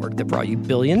same network that brought you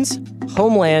Billions,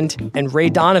 Homeland, and Ray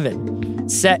Donovan.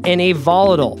 Set in a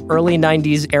volatile early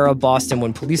 90s era Boston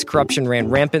when police corruption ran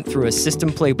rampant through a system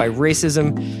plagued by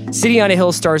racism, City on a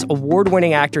Hill stars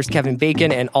award-winning actors Kevin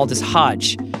Bacon and Aldous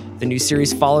Hodge. The new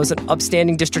series follows an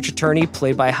upstanding district attorney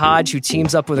played by Hodge who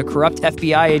teams up with a corrupt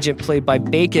FBI agent played by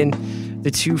Bacon.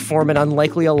 The two form an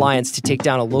unlikely alliance to take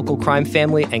down a local crime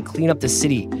family and clean up the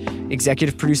city.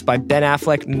 Executive produced by Ben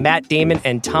Affleck, Matt Damon,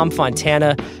 and Tom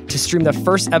Fontana. To stream the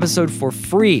first episode for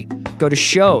free, go to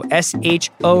sho.com/city.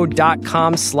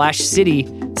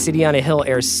 City on a Hill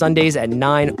airs Sundays at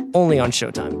 9, only on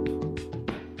Showtime.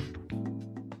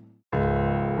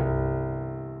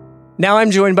 Now I'm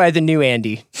joined by the new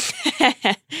Andy.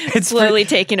 It's slowly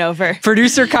taking over.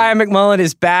 Producer Kaya McMullen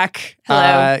is back.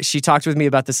 Hello. She talked with me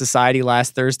about The Society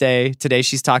last Thursday. Today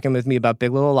she's talking with me about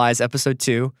Big Little Lies, episode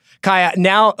 2. Kaya,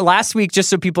 now last week, just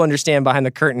so people understand behind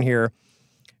the curtain here,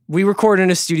 we record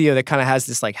in a studio that kind of has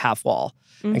this like half wall.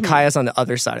 Mm-hmm. And Kaya's on the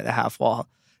other side of the half wall.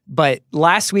 But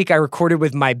last week I recorded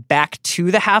with my back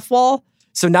to the half wall.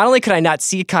 So not only could I not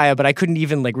see Kaya, but I couldn't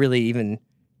even like really even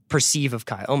perceive of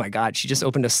Kaya. Oh my God, she just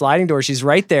opened a sliding door. She's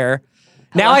right there.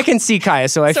 Now I can see Kaya,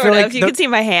 so I feel like you can see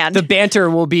my hand. The banter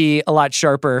will be a lot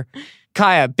sharper.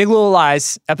 Kaya, Big Little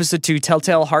Lies, episode 2,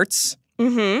 Telltale Hearts.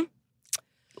 Mm-hmm.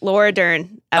 Laura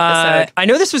Dern episode. I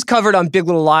know this was covered on Big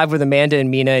Little Live with Amanda and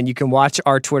Mina, and you can watch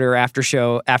our Twitter after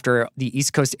show after the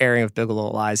East Coast airing of Big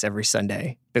Little Lies every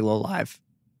Sunday. Big Little Live.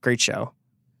 Great show.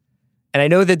 And I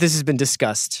know that this has been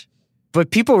discussed,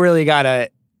 but people really gotta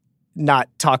not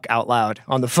talk out loud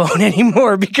on the phone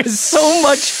anymore because so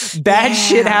much bad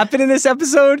shit happened in this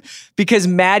episode because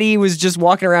Maddie was just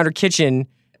walking around her kitchen.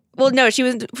 Well, no, she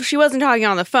wasn't talking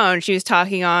on the phone. She was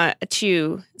talking on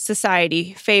to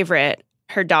Society favorite,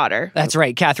 her daughter. That's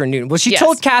right, Catherine Newton. Well, she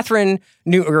told Catherine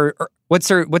Newton, or what's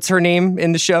her name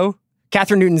in the show?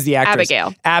 Catherine Newton's the actress.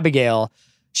 Abigail.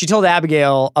 She told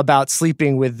Abigail about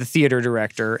sleeping with the theater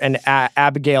director, and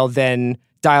Abigail then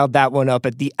dialed that one up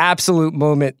at the absolute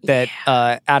moment that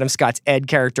Adam Scott's Ed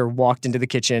character walked into the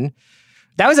kitchen.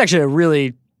 That was actually a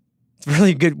really,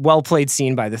 really good, well-played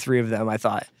scene by the three of them, I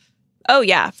thought. Oh,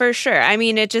 yeah, for sure. I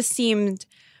mean, it just seemed,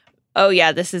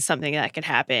 this is something that could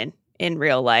happen in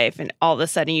real life. And all of a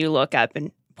sudden you look up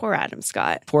and poor Adam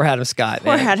Scott. Poor Adam Scott.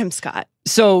 Poor Adam Scott.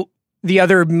 So the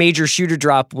other major shooter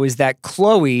drop was that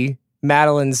Chloe,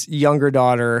 Madeline's younger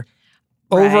daughter,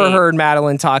 overheard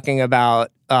Madeline talking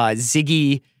about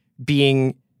Ziggy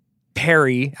being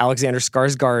Perry, Alexander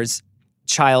Skarsgård's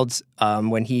child,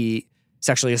 when he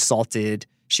sexually assaulted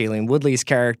Shailene Woodley's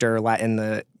character in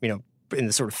the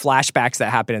sort of flashbacks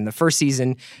that happened in the first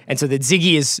season. And so that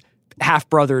Ziggy is half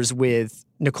brothers with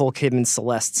Nicole Kidman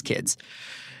Celeste's kids.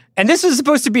 And this was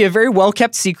supposed to be a very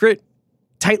well-kept secret,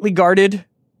 tightly guarded.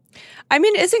 I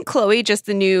mean, isn't Chloe just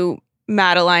the new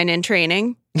Madeline in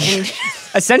training?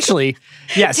 Essentially,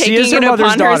 yes. She is Taking her it mother's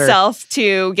upon daughter. herself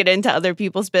to get into other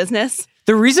people's business.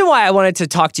 The reason why I wanted to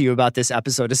talk to you about this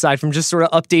episode, aside from just sort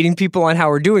of updating people on how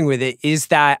we're doing with it, is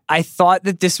that I thought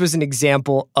that this was an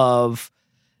example of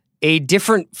a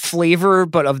different flavor,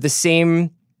 but of the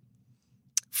same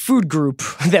food group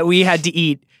that we had to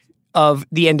eat of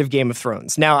the end of Game of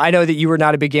Thrones. Now, I know that you were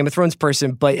not a big Game of Thrones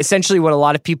person, but essentially what a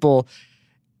lot of people,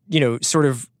 sort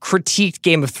of critiqued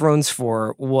Game of Thrones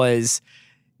for was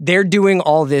they're doing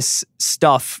all this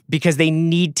stuff because they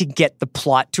need to get the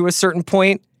plot to a certain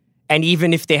point. And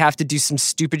even if they have to do some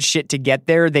stupid shit to get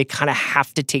there, they kind of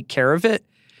have to take care of it.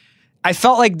 I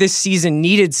felt like this season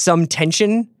needed some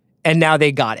tension, and now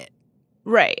they got it.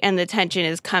 Right. And the tension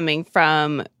is coming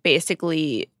from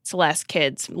basically Celeste's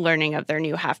kids learning of their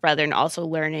new half-brother and also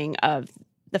learning of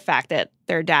the fact that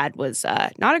their dad was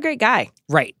not a great guy.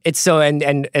 Right. It's so,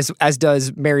 and as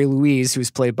does Mary Louise,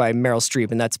 who's played by Meryl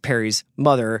Streep, and that's Perry's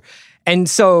mother. And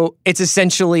so it's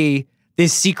essentially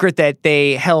this secret that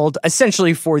they held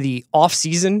essentially for the off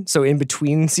season, so in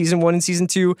between season 1 and season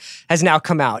 2, has now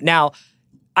come out. Now,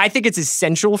 I think it's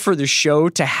essential for the show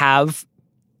to have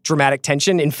dramatic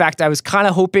tension. In fact, I was kind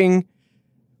of hoping,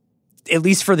 at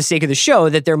least for the sake of the show,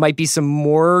 that there might be some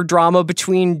more drama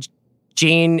between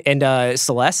Jane and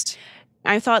Celeste.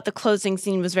 I thought the closing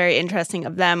scene was very interesting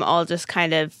of them all just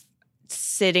kind of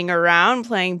sitting around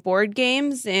playing board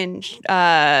games in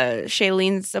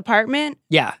Shailene's apartment.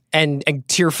 Yeah, and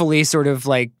tearfully sort of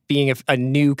like being a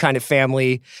new kind of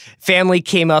family. Family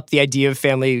came up, the idea of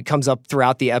family comes up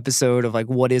throughout the episode of like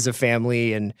what is a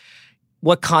family and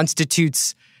what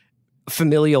constitutes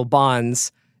familial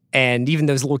bonds. And even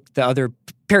the other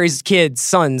Perry's kids,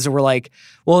 sons, were like,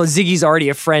 well, Ziggy's already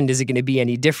a friend. Is it going to be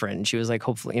any different? And she was like,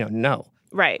 hopefully, no.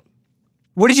 Right.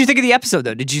 What did you think of the episode,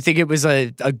 though? Did you think it was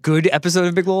a good episode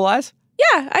of Big Little Lies?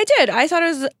 Yeah, I did. I thought it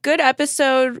was a good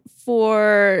episode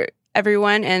for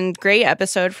everyone and great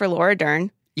episode for Laura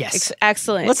Dern. Yes.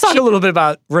 Excellent. Let's talk a little bit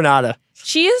about Renata.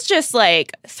 She is just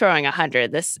like throwing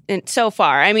 100 so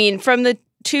far. I mean, from the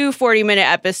 2 40-minute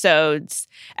episodes,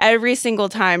 every single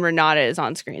time Renata is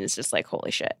on screen, it's just like,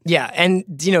 holy shit. Yeah, and,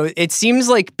 it seems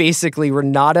like basically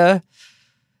Renata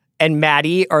and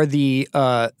Maddie are the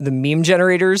meme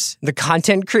generators, the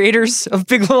content creators of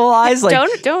Big Little Lies.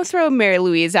 Like, don't throw Mary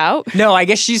Louise out. No, I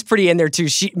guess she's pretty in there too.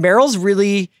 Meryl's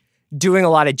really doing a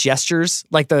lot of gestures,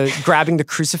 like the grabbing the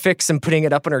crucifix and putting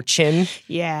it up on her chin.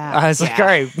 Yeah. I was like, all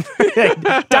right,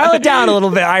 dial it down a little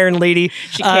bit, Iron Lady.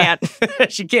 She can't.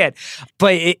 She can't.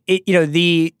 But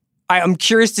I'm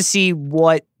curious to see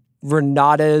what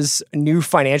Renata's new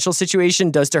financial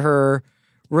situation does to her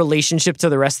relationship to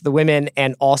the rest of the women,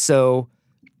 and also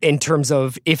in terms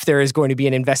of if there is going to be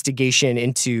an investigation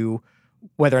into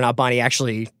whether or not Bonnie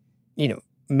actually,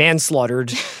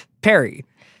 manslaughtered Perry.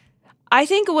 I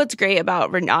think what's great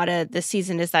about Renata this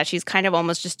season is that she's kind of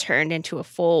almost just turned into a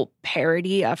full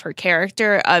parody of her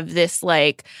character of this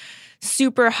like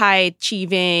super high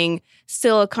achieving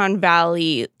Silicon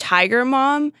Valley tiger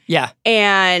mom. Yeah.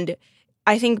 And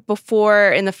I think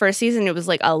before in the first season, it was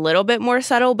like a little bit more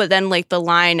subtle, but then like the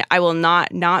line, I will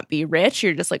not be rich.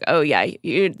 You're just like, oh yeah,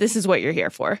 this is what you're here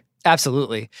for.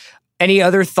 Absolutely. Any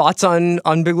other thoughts on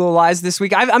Big Little Lies this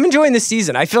week? I'm enjoying this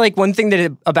season. I feel like one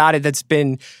thing about it that's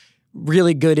been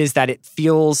really good is that it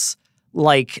feels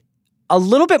like a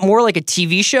little bit more like a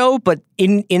TV show, but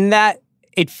in that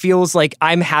it feels like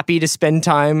I'm happy to spend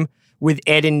time with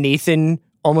Ed and Nathan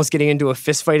almost getting into a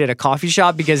fist fight at a coffee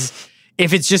shop, because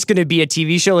if it's just going to be a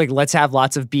TV show, like let's have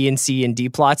lots of B and C and D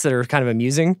plots that are kind of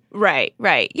amusing. Right.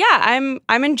 Yeah,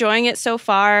 I'm enjoying it so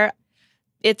far.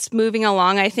 It's moving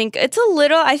along. I think it's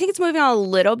moving on a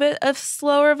little bit of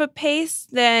slower of a pace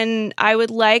than I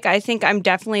would like. I think I'm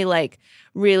definitely like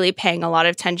really paying a lot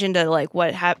of attention to like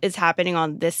what is happening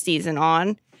on this season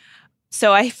on.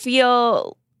 So I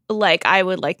feel like I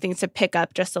would like things to pick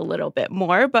up just a little bit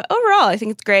more. But overall, I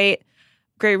think it's great.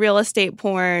 Great real estate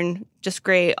porn. Just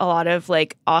great. A lot of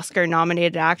like Oscar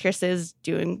nominated actresses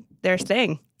doing their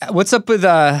thing. What's up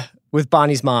with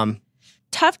Bonnie's mom?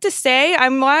 Tough to say.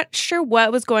 I'm not sure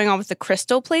what was going on with the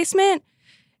crystal placement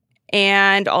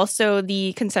and also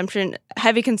the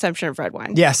heavy consumption of red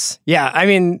wine. Yes. Yeah. I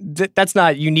mean, that's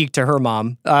not unique to her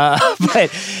mom. But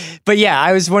But yeah,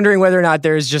 I was wondering whether or not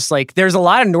there's a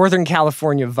lot of Northern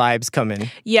California vibes coming.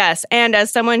 Yes, and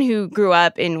as someone who grew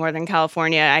up in Northern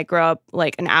California, I grew up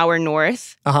like an hour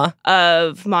north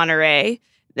of Monterey.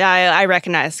 I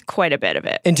recognize quite a bit of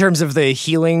it. In terms of the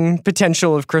healing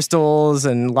potential of crystals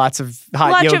and lots of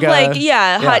hot yoga.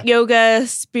 Hot yoga,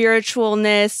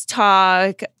 spiritualness,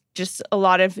 talk, just a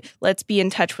lot of let's be in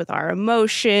touch with our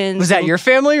emotions. Was that your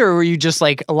family, or were you just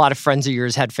like a lot of friends of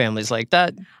yours had families like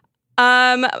that?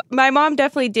 My mom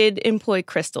definitely did employ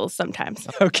crystals sometimes.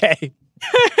 Okay.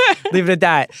 Leave it at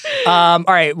that. All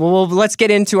right. Well, let's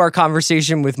get into our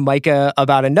conversation with Micah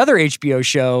about another HBO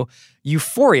show,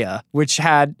 Euphoria, which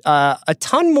had a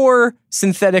ton more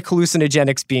synthetic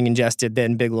hallucinogenics being ingested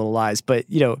than Big Little Lies. But,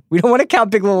 we don't want to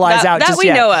count Big Little Lies out just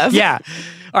yet. That we know of. Yeah.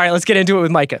 All right. Let's get into it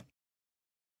with Micah.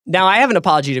 Now, I have an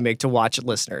apology to make to Watch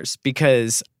listeners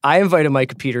because I invited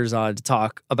Micah Peters on to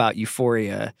talk about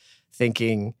Euphoria,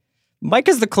 thinking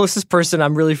Micah's the closest person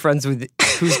I'm really friends with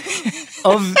who's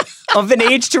of an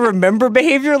age to remember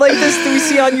behavior like this that we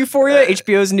see on Euphoria,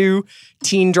 HBO's new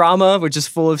teen drama, which is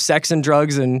full of sex and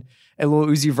drugs and Lil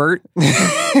Uzi Vert.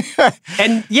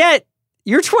 And yet,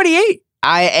 you're 28.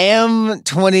 I am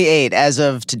 28 as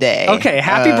of today. Okay,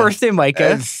 happy birthday,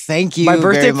 Micah. Thank you. My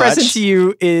birthday very much. present to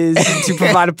you is to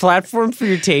provide a platform for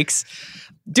your takes.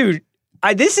 Dude,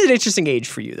 this is an interesting age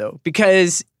for you, though,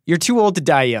 because you're too old to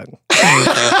die young.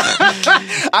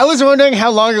 I was wondering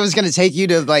how long it was going to take you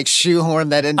to like shoehorn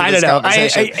that into this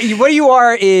conversation. What you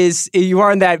are is you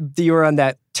are on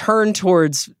that turn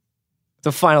towards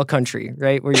the final country,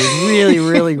 right? Where you're really,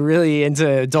 really, really into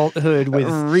adulthood with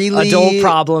adult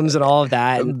problems and all of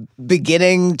that.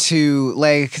 Beginning to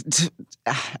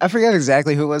I forget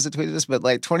exactly who it was that tweeted this, but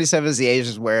like 27 is the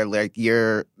age where like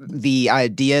the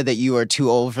idea that you are too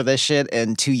old for this shit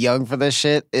and too young for this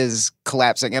shit is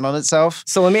collapsing in on itself.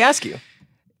 So let me ask you,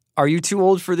 are you too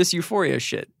old for this Euphoria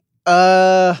shit?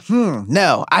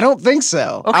 No, I don't think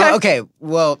so. Okay. Okay,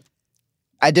 well,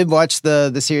 I did watch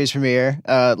the series premiere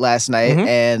last night,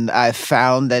 and I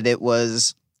found that it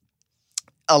was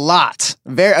a lot.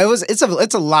 It's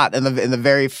a lot in the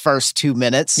very first 2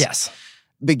 minutes. Yes.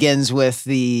 Begins with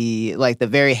the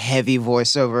very heavy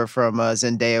voiceover from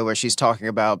Zendaya where she's talking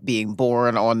about being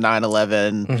born on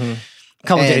 9/11. A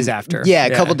couple days after. Yeah,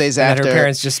 a couple days after. And her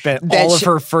parents just spent all of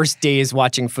her first days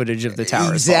watching footage of the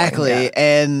towers. Exactly. Yeah.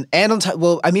 And on top,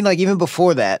 even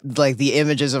before that, like the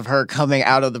images of her coming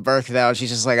out of the birth canal,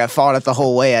 she's just like, I fought it the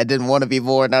whole way. I didn't want to be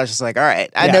born. I was just like, all right,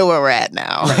 I know where we're at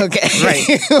now. Right.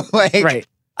 Okay. Right. Right.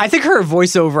 I think her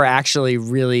voiceover actually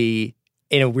really,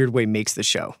 in a weird way, makes the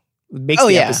show. Makes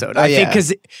the episode. I think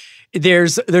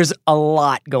because there's a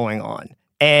lot going on.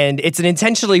 And it's an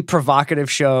intentionally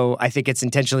provocative show. I think it's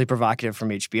intentionally provocative from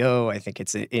HBO. I think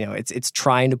it's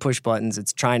trying to push buttons.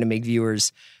 It's trying to make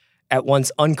viewers at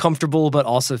once uncomfortable, but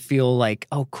also feel like,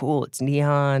 oh, cool, it's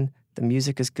neon. The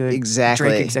music is good. Exactly.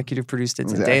 Drake executive produced it.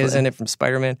 Zendaya's in it from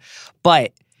Spider-Man.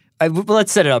 But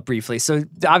let's set it up briefly. So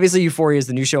obviously Euphoria is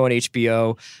the new show on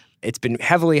HBO. It's been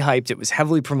heavily hyped. It was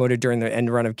heavily promoted during the end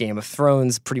run of Game of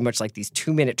Thrones, pretty much like these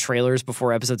 2-minute trailers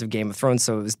before episodes of Game of Thrones.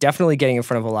 So it was definitely getting in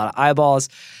front of a lot of eyeballs.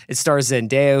 It stars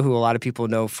Zendaya, who a lot of people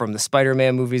know from the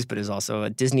Spider-Man movies, but is also a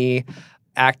Disney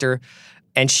actor.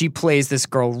 And she plays this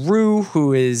girl, Rue,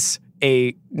 who is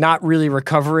a not really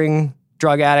recovering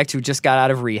drug addict who just got out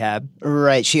of rehab.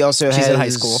 Right. She's has in high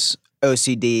school.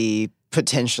 OCD,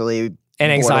 potentially.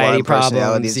 And anxiety problems.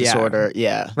 Personality disorder.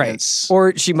 Yeah. Right.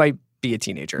 Or she might be a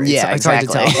teenager. It's exactly. hard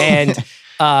to tell.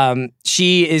 And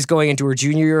she is going into her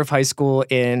junior year of high school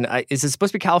in, is it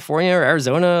supposed to be California or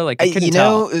Arizona? Like, I couldn't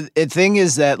tell. The thing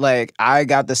is that, like, I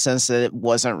got the sense that it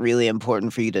wasn't really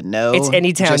important for you to know. It's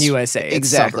Anytown, USA. It's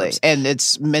exactly. suburbs. And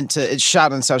it's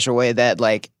shot in such a way that,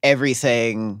 like,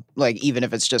 everything, like, even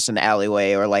if it's just an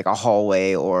alleyway or, like, a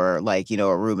hallway or, like,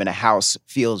 a room in a house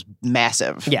feels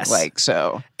massive. Yes. Like,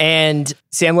 so. And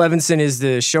Sam Levinson is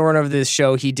the showrunner of this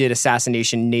show. He did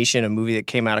Assassination Nation, a movie that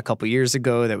came out a couple years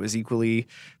ago that was equally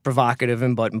provocative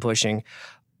and button pushing.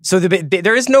 So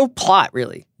there is no plot,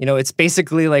 really. It's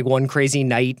basically like one crazy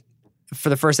night. For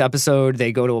the first episode,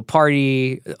 they go to a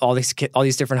party. All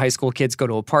these different high school kids go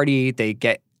to a party. They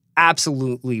get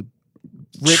absolutely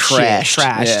trashed.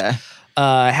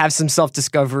 Yeah. Have some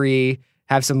self-discovery.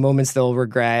 Have some moments they'll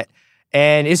regret.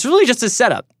 And it's really just a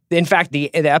setup. In fact,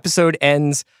 the episode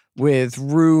ends with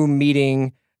Rue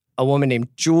meeting a woman named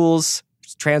Jules,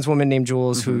 trans woman named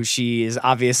Jules, who she is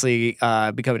obviously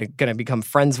going to become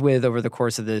friends with over the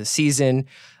course of the season.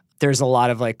 There's a lot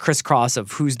of like crisscross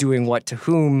of who's doing what to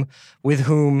whom, with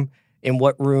whom, in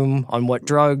what room, on what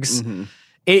drugs. It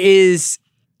is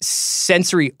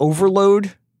sensory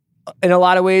overload in a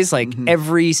lot of ways. Like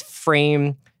every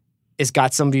frame is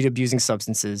got somebody abusing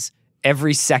substances.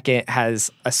 Every second has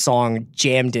a song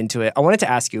jammed into it. I wanted to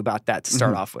ask you about that to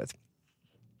start off with,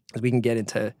 because we can get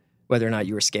into whether or not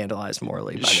you were scandalized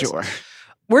morally by this. Sure.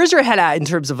 Where's your head at in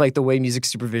terms of like the way music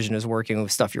supervision is working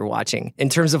with stuff you're watching, in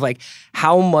terms of like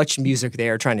how much music they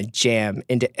are trying to jam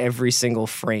into every single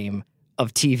frame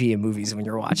of TV and movies when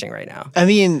you're watching right now? I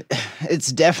mean,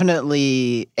 it's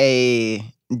definitely a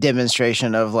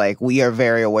demonstration of like, we are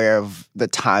very aware of the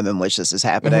time in which this is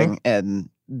happening, and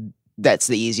that's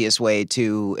the easiest way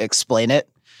to explain it.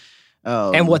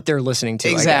 And what they're listening to.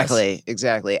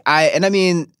 Exactly. I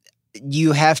mean,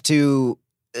 you have to,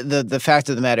 the fact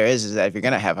of the matter is that if you're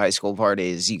going to have high school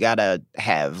parties, you got to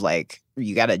have like,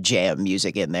 you got to jam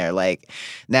music in there. Like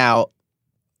now,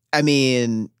 I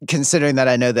mean, considering that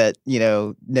I know that,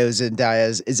 know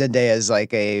Zendaya is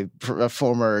like a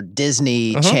former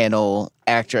Disney Channel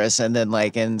actress, and then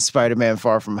like in Spider-Man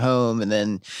Far From Home, and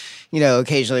then,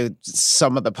 occasionally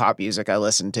some of the pop music I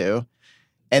listen to.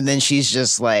 And then she's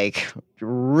just like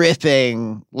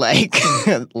ripping like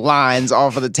lines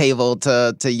off of the table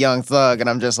to Young Thug. And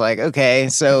I'm just like, okay,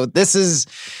 so this is,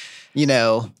 this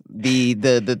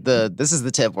is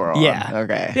the tip we're on. Yeah.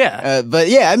 Okay. Yeah. But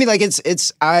yeah, I mean, like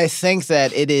I think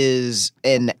that it is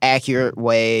an accurate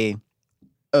way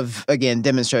of, again,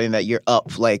 demonstrating that you're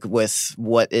up like with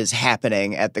what is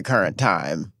happening at the current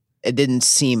time. It didn't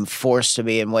seem forced to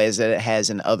be in ways that it has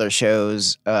in other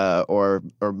shows or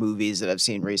movies that I've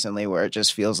seen recently, where it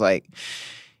just feels like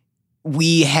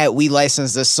we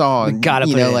licensed this song. We gotta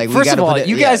put it. Like, first of all,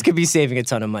 you guys could be saving a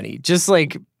ton of money. Just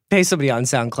like pay somebody on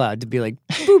SoundCloud to be like,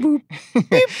 boop, boop,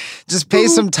 beep, just pay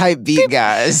some type beat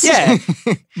guys. Yeah.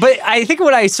 But I think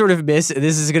what I sort of miss,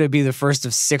 this is going to be the first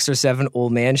of 6 or 7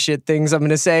 old man shit things I'm going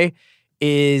to say,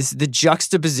 is the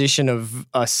juxtaposition of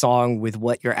a song with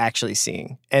what you're actually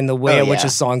seeing, and the way in which a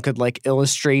song could like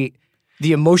illustrate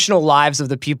the emotional lives of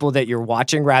the people that you're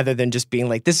watching, rather than just being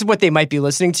like, this is what they might be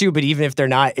listening to, but even if they're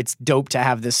not, it's dope to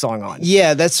have this song on.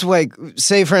 Yeah, that's like,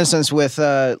 say for instance with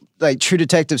like True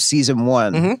Detective season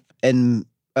 1, and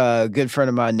a good friend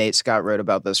of mine, Nate Scott, wrote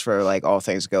about this for like All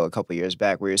Things Go a couple years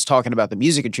back, where he was talking about the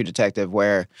music in True Detective,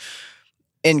 where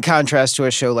in contrast to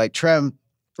a show like Treme,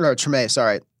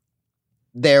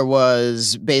 there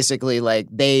was basically like,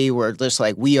 they were just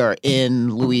like, we are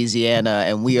in Louisiana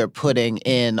and we are putting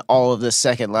in all of the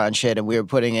second line shit, and we are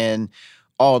putting in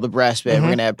all the brass band. We're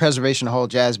going to have Preservation Hall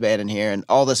Jazz Band in here and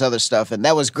all this other stuff. And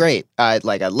that was great. I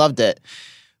loved it.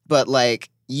 But like,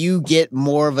 you get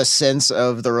more of a sense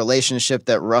of the relationship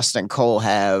that Rust Cole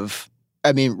and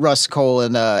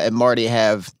Marty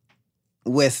have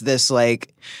with this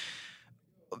like,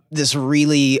 this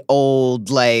really old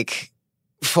like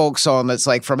folk song that's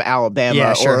like from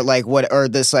Alabama, or like or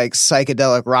this like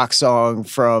psychedelic rock song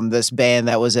from this band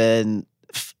that was in,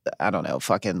 I don't know,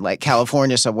 fucking like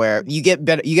California somewhere. You get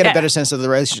a better sense of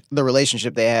the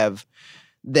relationship they have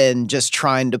than just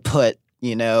trying to put,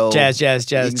 jazz,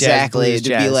 exactly, blues,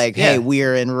 to be like, hey,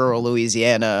 we're in rural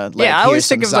Louisiana. Like, I always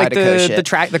think of like the shit.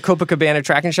 the Copacabana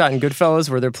tracking shot in Goodfellas,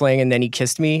 where they're playing And Then He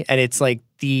Kissed Me, and it's like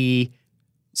the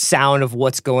sound of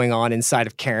what's going on inside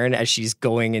of Karen as she's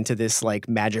going into this like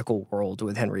magical world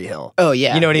with Henry Hill. Oh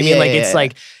yeah. You know what I mean? It's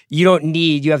like, you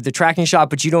have the tracking shot,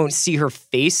 but you don't see her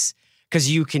face,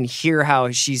 because you can hear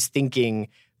how she's thinking,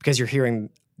 because you're hearing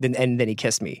And Then He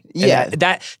Kissed Me. And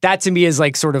that to me is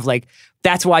like sort of like,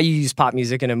 that's why you use pop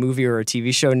music in a movie or a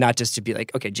TV show, not just to be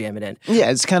like, okay, jam it in. Yeah,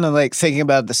 it's kind of like thinking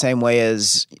about it the same way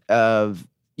as a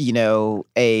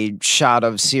shot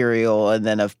of cereal and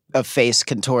then a face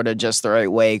contorted just the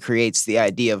right way creates the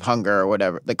idea of hunger or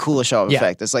whatever. The Kuleshov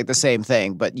effect. It's like the same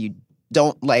thing, but you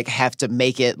don't like have to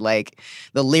make it like,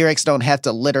 the lyrics don't have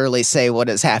to literally say what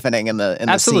is happening in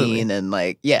the scene, and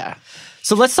like, yeah.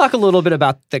 So let's talk a little bit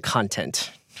about the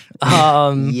content.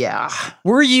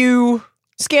 Were you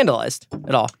scandalized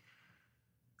at all?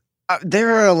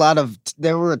 There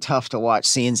were tough to watch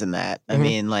scenes in that. I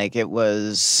mean, like, it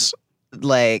was a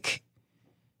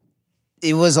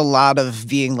lot of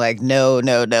being like, no at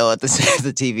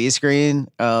the TV screen.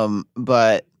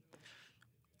 But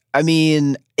I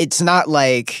mean, it's not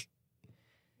like,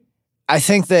 I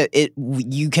think that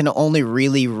you can only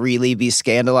really, really be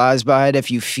scandalized by it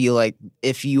if you feel like,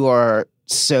 if you are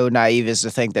so naive as to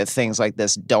think that things like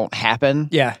this don't happen.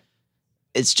 Yeah.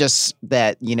 It's just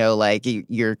that, like,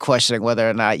 you're questioning whether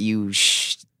or not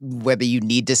whether you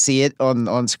need to see it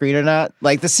on screen or not.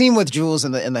 Like the scene with Jules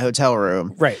in the hotel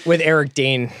room. Right, with Eric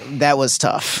Dane. That was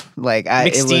tough. Like,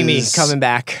 McSteamy coming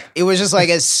back. It was just like,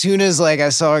 as soon as like I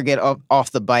saw her get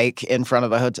off the bike in front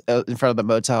of the hotel, in front of the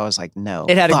motel, I was like, no.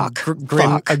 It had a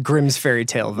Grimm's fairy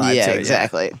tale vibe to it.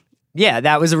 Exactly. yeah,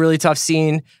 that was a really tough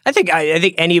scene. I think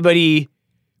anybody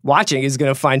watching is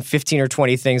going to find 15 or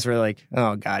 20 things where like,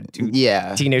 oh God, do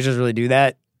teenagers really do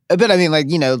that? But I mean, like,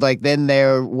 you know, like then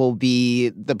there will be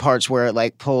the parts where it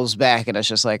like pulls back and it's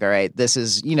just like, all right, this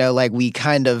is, you know, like we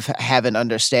kind of have an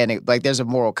understanding, like there's a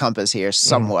moral compass here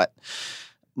somewhat.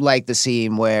 Like the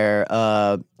scene where,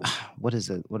 what is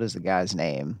the guy's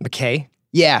name? McKay?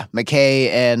 Yeah, McKay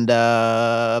and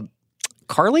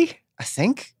Carly? I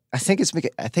think it's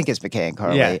McKay and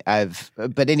Carly. Yeah.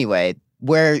 But anyway,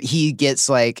 where he gets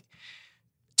like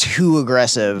too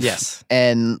aggressive. Yes.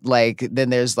 And like then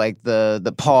there's like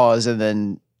the pause and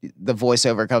then the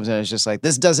voiceover comes in and it's just like,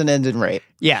 this doesn't end in rape.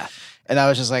 Yeah. And I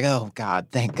was just like, oh God,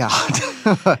 thank God.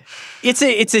 It's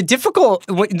a difficult,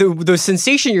 the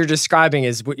sensation you're describing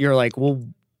is what you're like, well,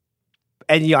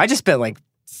 and you know, I just spent like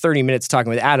 30 minutes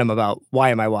talking with Adam about why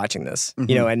am I watching this?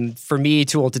 You know, and for me,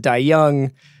 Too Old to Die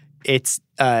Young, it's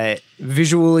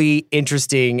visually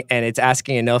interesting and it's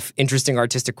asking enough interesting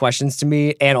artistic questions to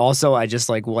me. And also I just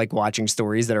like watching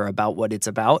stories that are about what it's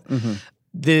about.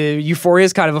 The Euphoria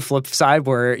is kind of a flip side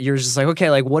where you're just like, okay,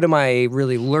 like what am I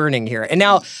really learning here? And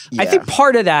now I think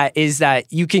part of that is that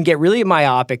you can get really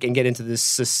myopic and get into this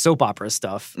soap opera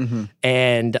stuff.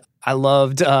 And I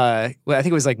loved, I think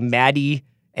it was like Maddie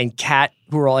and Kat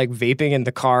who were all like vaping in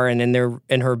the car and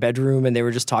in her bedroom and they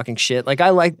were just talking shit. Like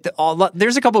I liked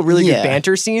there's a couple of really good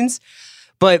banter scenes,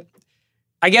 but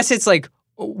I guess it's like,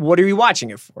 what are you watching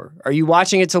it for? Are you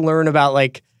watching it to learn about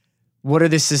like, what are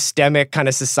the systemic kind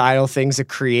of societal things that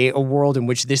create a world in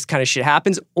which this kind of shit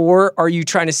happens? Or are you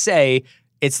trying to say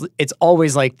it's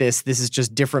always like this? This is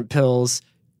just different pills,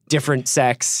 different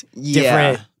sex,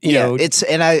 different, you know. It's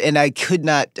and I could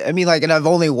not. I mean, like, and I've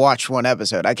only watched one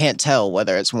episode. I can't tell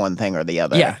whether it's one thing or the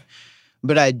other. Yeah,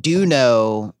 but I do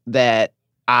know that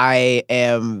I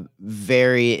am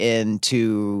very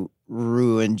into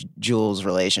Rue and Jules'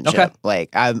 relationship. Okay.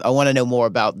 Like, I want to know more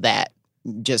about that,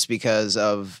 just because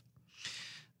of.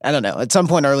 I don't know. At some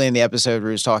point early in the episode,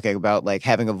 Rue's talking about like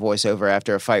having a voiceover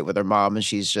after a fight with her mom, and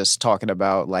she's just talking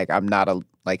about like I'm not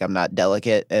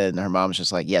delicate, and her mom's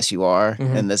just like, yes, you are,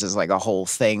 and this is like a whole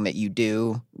thing that you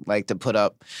do, like to put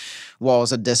up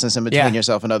walls of distance in between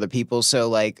yourself and other people. So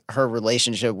like her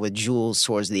relationship with Jules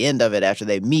towards the end of it, after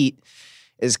they meet,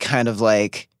 is kind of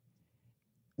like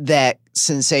that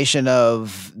sensation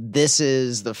of this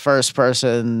is the first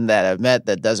person that I've met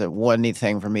that doesn't want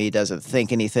anything from me, doesn't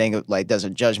think anything, like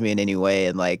doesn't judge me in any way.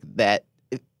 And like that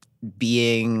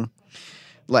being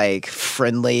like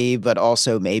friendly, but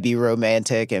also maybe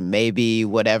romantic and maybe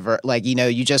whatever, like, you know,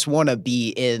 you just want to be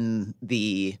in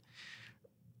the,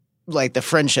 like the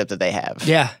friendship that they have.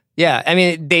 Yeah. Yeah. I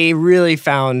mean, they really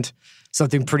found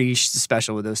something pretty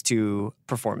special with those two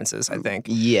performances, I think.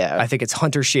 Yeah. I think it's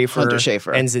Hunter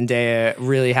Schafer and Zendaya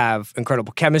really have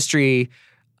incredible chemistry.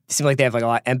 It seems like they have like a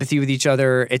lot of empathy with each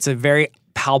other. It's a very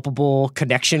palpable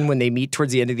connection when they meet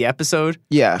towards the end of the episode.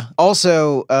 Yeah.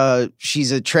 Also,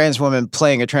 she's a trans woman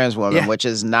playing a trans woman, which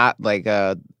is not like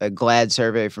a GLAAD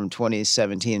survey from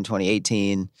 2017,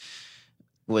 2018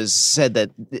 was said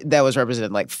that was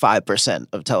represented like 5%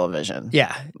 of television.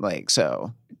 Yeah. Like,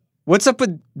 so... What's up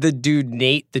with the dude,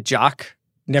 Nate, the jock,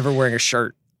 never wearing a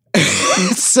shirt?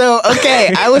 So,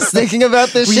 okay, I was thinking about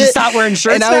this Will shit. You stop wearing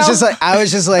shirts and now? I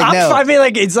was just like, no. I mean,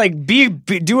 like, it's like,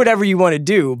 do whatever you want to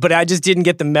do, but I just didn't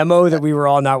get the memo that we were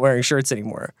all not wearing shirts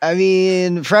anymore. I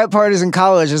mean, frat parties in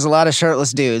college, there's a lot of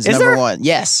shirtless dudes, Is number there? one.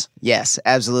 Yes,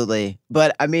 absolutely.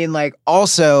 But, I mean, like,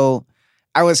 also,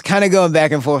 I was kind of going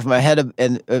back and forth in my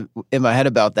head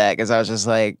about that, because I was just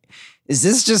like, is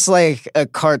this just like a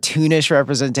cartoonish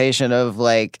representation of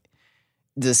like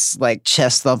this like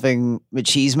chest thumping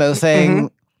machismo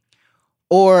thing?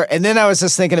 And then I was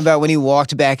just thinking about when he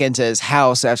walked back into his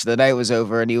house after the night was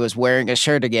over and he was wearing a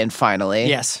shirt again finally.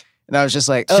 Yes. And I was just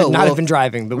like, should not have been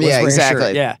driving, but was wearing a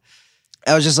shirt. Yeah.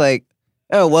 I was just like,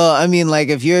 oh, well, I mean, like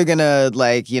if you're gonna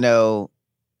like, you know,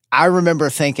 I remember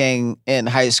thinking in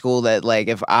high school that like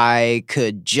if I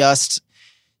could just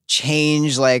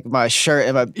change like my shirt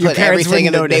and put everything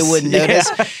in it, they wouldn't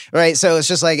notice. Right. So it's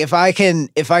just like if I can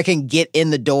get in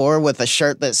the door with a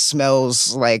shirt that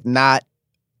smells like not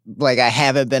like I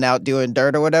haven't been out doing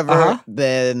dirt or whatever,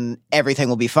 then everything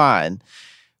will be fine.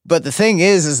 But the thing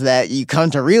is that you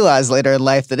come to realize later in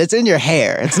life that it's in your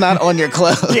hair. It's not on your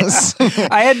clothes.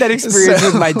 I had that experience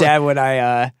with my dad when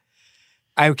I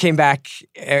came back.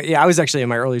 I was actually in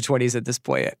my early 20s at this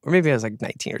point, or maybe I was like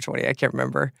 19 or 20. I can't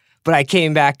remember. But I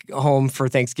came back home for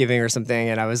Thanksgiving or something,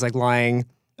 and I was like I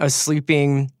was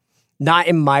sleeping not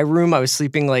in my room. I was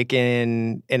sleeping like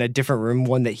in a different room,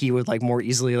 one that he would like more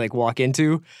easily like walk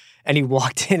into. and he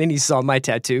walked in and he saw my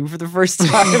tattoo for the first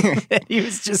time. And he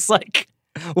was just like,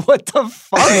 what the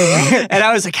fuck? And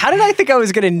I was like, how did I think I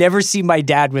was going to never see my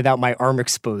dad without my arm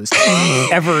exposed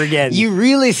ever again? You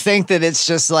really think that it's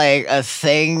just like a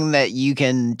thing that you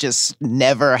can just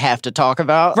never have to talk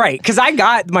about? Right, because I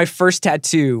got my first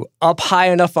tattoo up high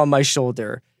enough on my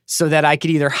shoulder so that I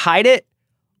could either hide it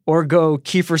or go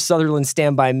Kiefer Sutherland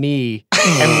Stand By Me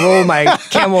and roll my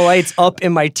Camel Lights up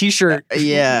in my t-shirt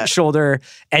shoulder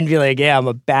and be like, yeah, I'm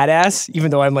a badass,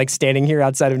 even though I'm like standing here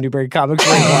outside of Newbury Comics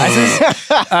wearing glasses.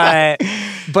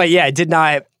 But yeah, it did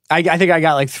not. I think I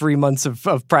got like 3 months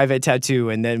of private tattoo,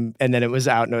 and then it was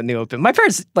out in the open. My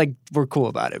parents like were cool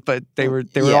about it, but they were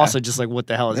also just like, what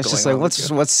the hell is going on? It's just like, what's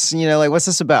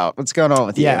this about? What's going on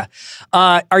with you? Yeah.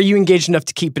 Are you engaged enough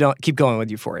to keep going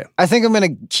with Euphoria? I think I'm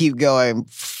going to keep going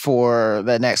for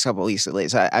the next couple of weeks at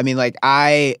least. I mean, like,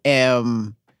 I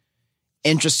am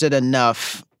interested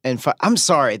enough. And I'm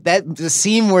sorry, the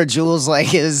scene where Jules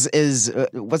like is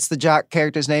what's the jock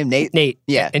character's name? Nate.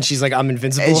 Yeah, and she's like, I'm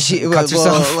invincible. And she cuts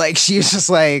herself. Like, she was just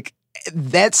like,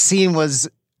 that scene was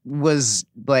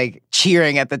like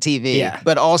cheering at the TV. Yeah.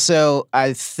 But also,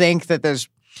 I think that there's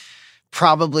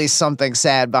probably something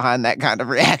sad behind that kind of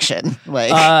reaction.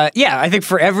 Like, I think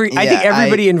I think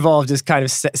everybody involved is kind of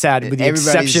sad, with the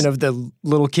exception of the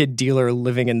little kid dealer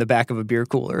living in the back of a beer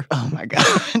cooler. Oh my god,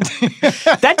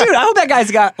 that dude! I hope that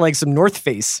guy's got like some North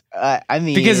Face. I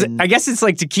mean, because I guess it's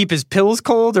like to keep his pills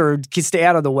cold or stay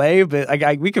out of the way.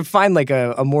 But we could find like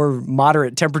a more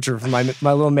moderate temperature for my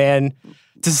little man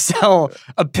to sell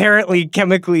apparently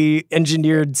chemically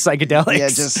engineered psychedelics. Yeah,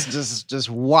 just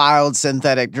wild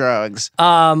synthetic drugs.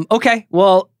 Okay.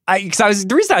 Well,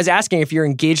 the reason I was asking if you're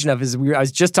engaged enough is I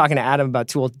was just talking to Adam about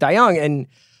Too Old to Die Young, and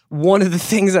one of the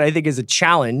things that I think is a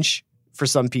challenge for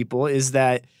some people is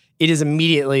that it is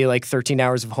immediately like 13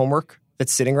 hours of homework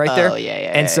that's sitting right there. Oh, yeah.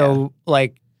 And so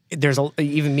like, there's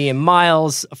even me and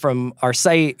Miles from our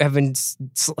site have been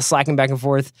slacking back and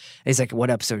forth. And he's like, what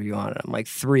episode are you on? And I'm like,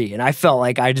 3. And I felt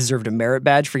like I deserved a merit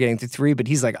badge for getting through 3, but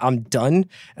he's like, I'm done.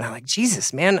 And I'm like,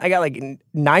 Jesus, man, I got like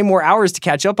 9 more hours to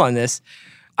catch up on this.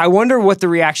 I wonder what the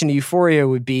reaction to Euphoria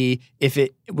would be if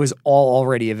it was all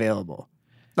already available.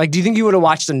 Like, do you think you would have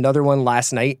watched another one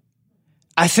last night?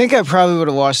 I think I probably would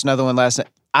have watched another one last night.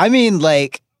 I mean,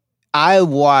 like, I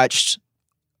watched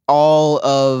all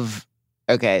of...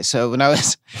 Okay, so when I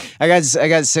got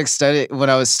sick when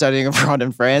I was studying abroad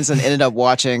in France, and ended up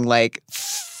watching like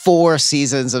 4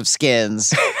 seasons of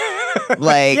Skins.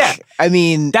 Like, yeah. I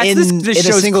mean, that's the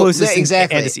show's closest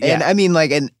exactly. Fantasy, yeah. And I mean,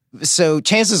 like, and so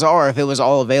chances are, if it was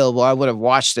all available, I would have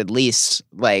watched at least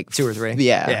like 2 or 3.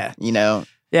 Yeah, you know.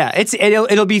 Yeah,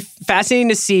 it'll be fascinating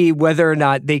to see whether or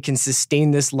not they can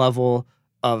sustain this level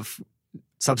of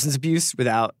substance abuse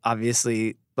without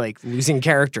obviously like losing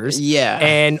characters. Yeah.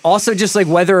 And also just like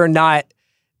whether or not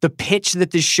the pitch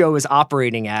that this show is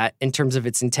operating at in terms of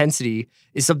its intensity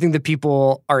is something that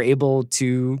people are able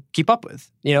to keep up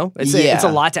with. You know, it's a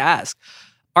lot to ask.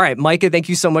 All right, Micah, thank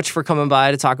you so much for coming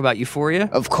by to talk about Euphoria.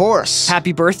 Of course.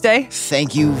 Happy birthday.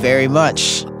 Thank you very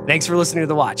much. Thanks for listening to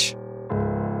The Watch.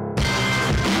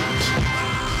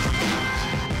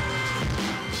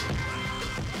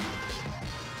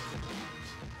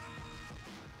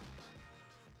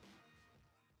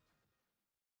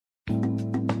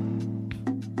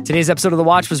 Today's episode of The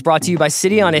Watch was brought to you by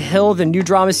City on a Hill, the new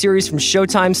drama series from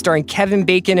Showtime starring Kevin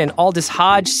Bacon and Aldous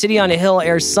Hodge. City on a Hill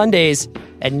airs Sundays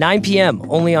at 9 p.m.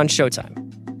 only on Showtime.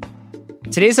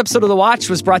 Today's episode of The Watch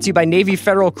was brought to you by Navy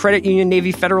Federal Credit Union.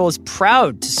 Navy Federal is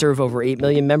proud to serve over 8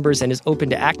 million members and is open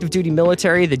to active duty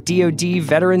military, the DoD,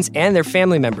 veterans, and their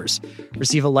family members.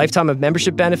 Receive a lifetime of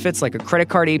membership benefits like a credit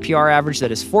card APR average that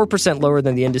is 4% lower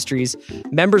than the industry's,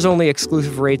 members-only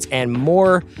exclusive rates, and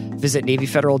more. Visit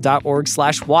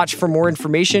NavyFederal.org/watch for more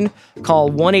information. Call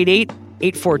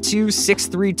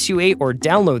 1-888-842-6328 or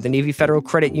download the Navy Federal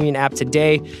Credit Union app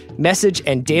today. Message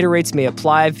and data rates may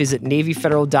apply. Visit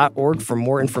NavyFederal.org for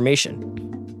more information.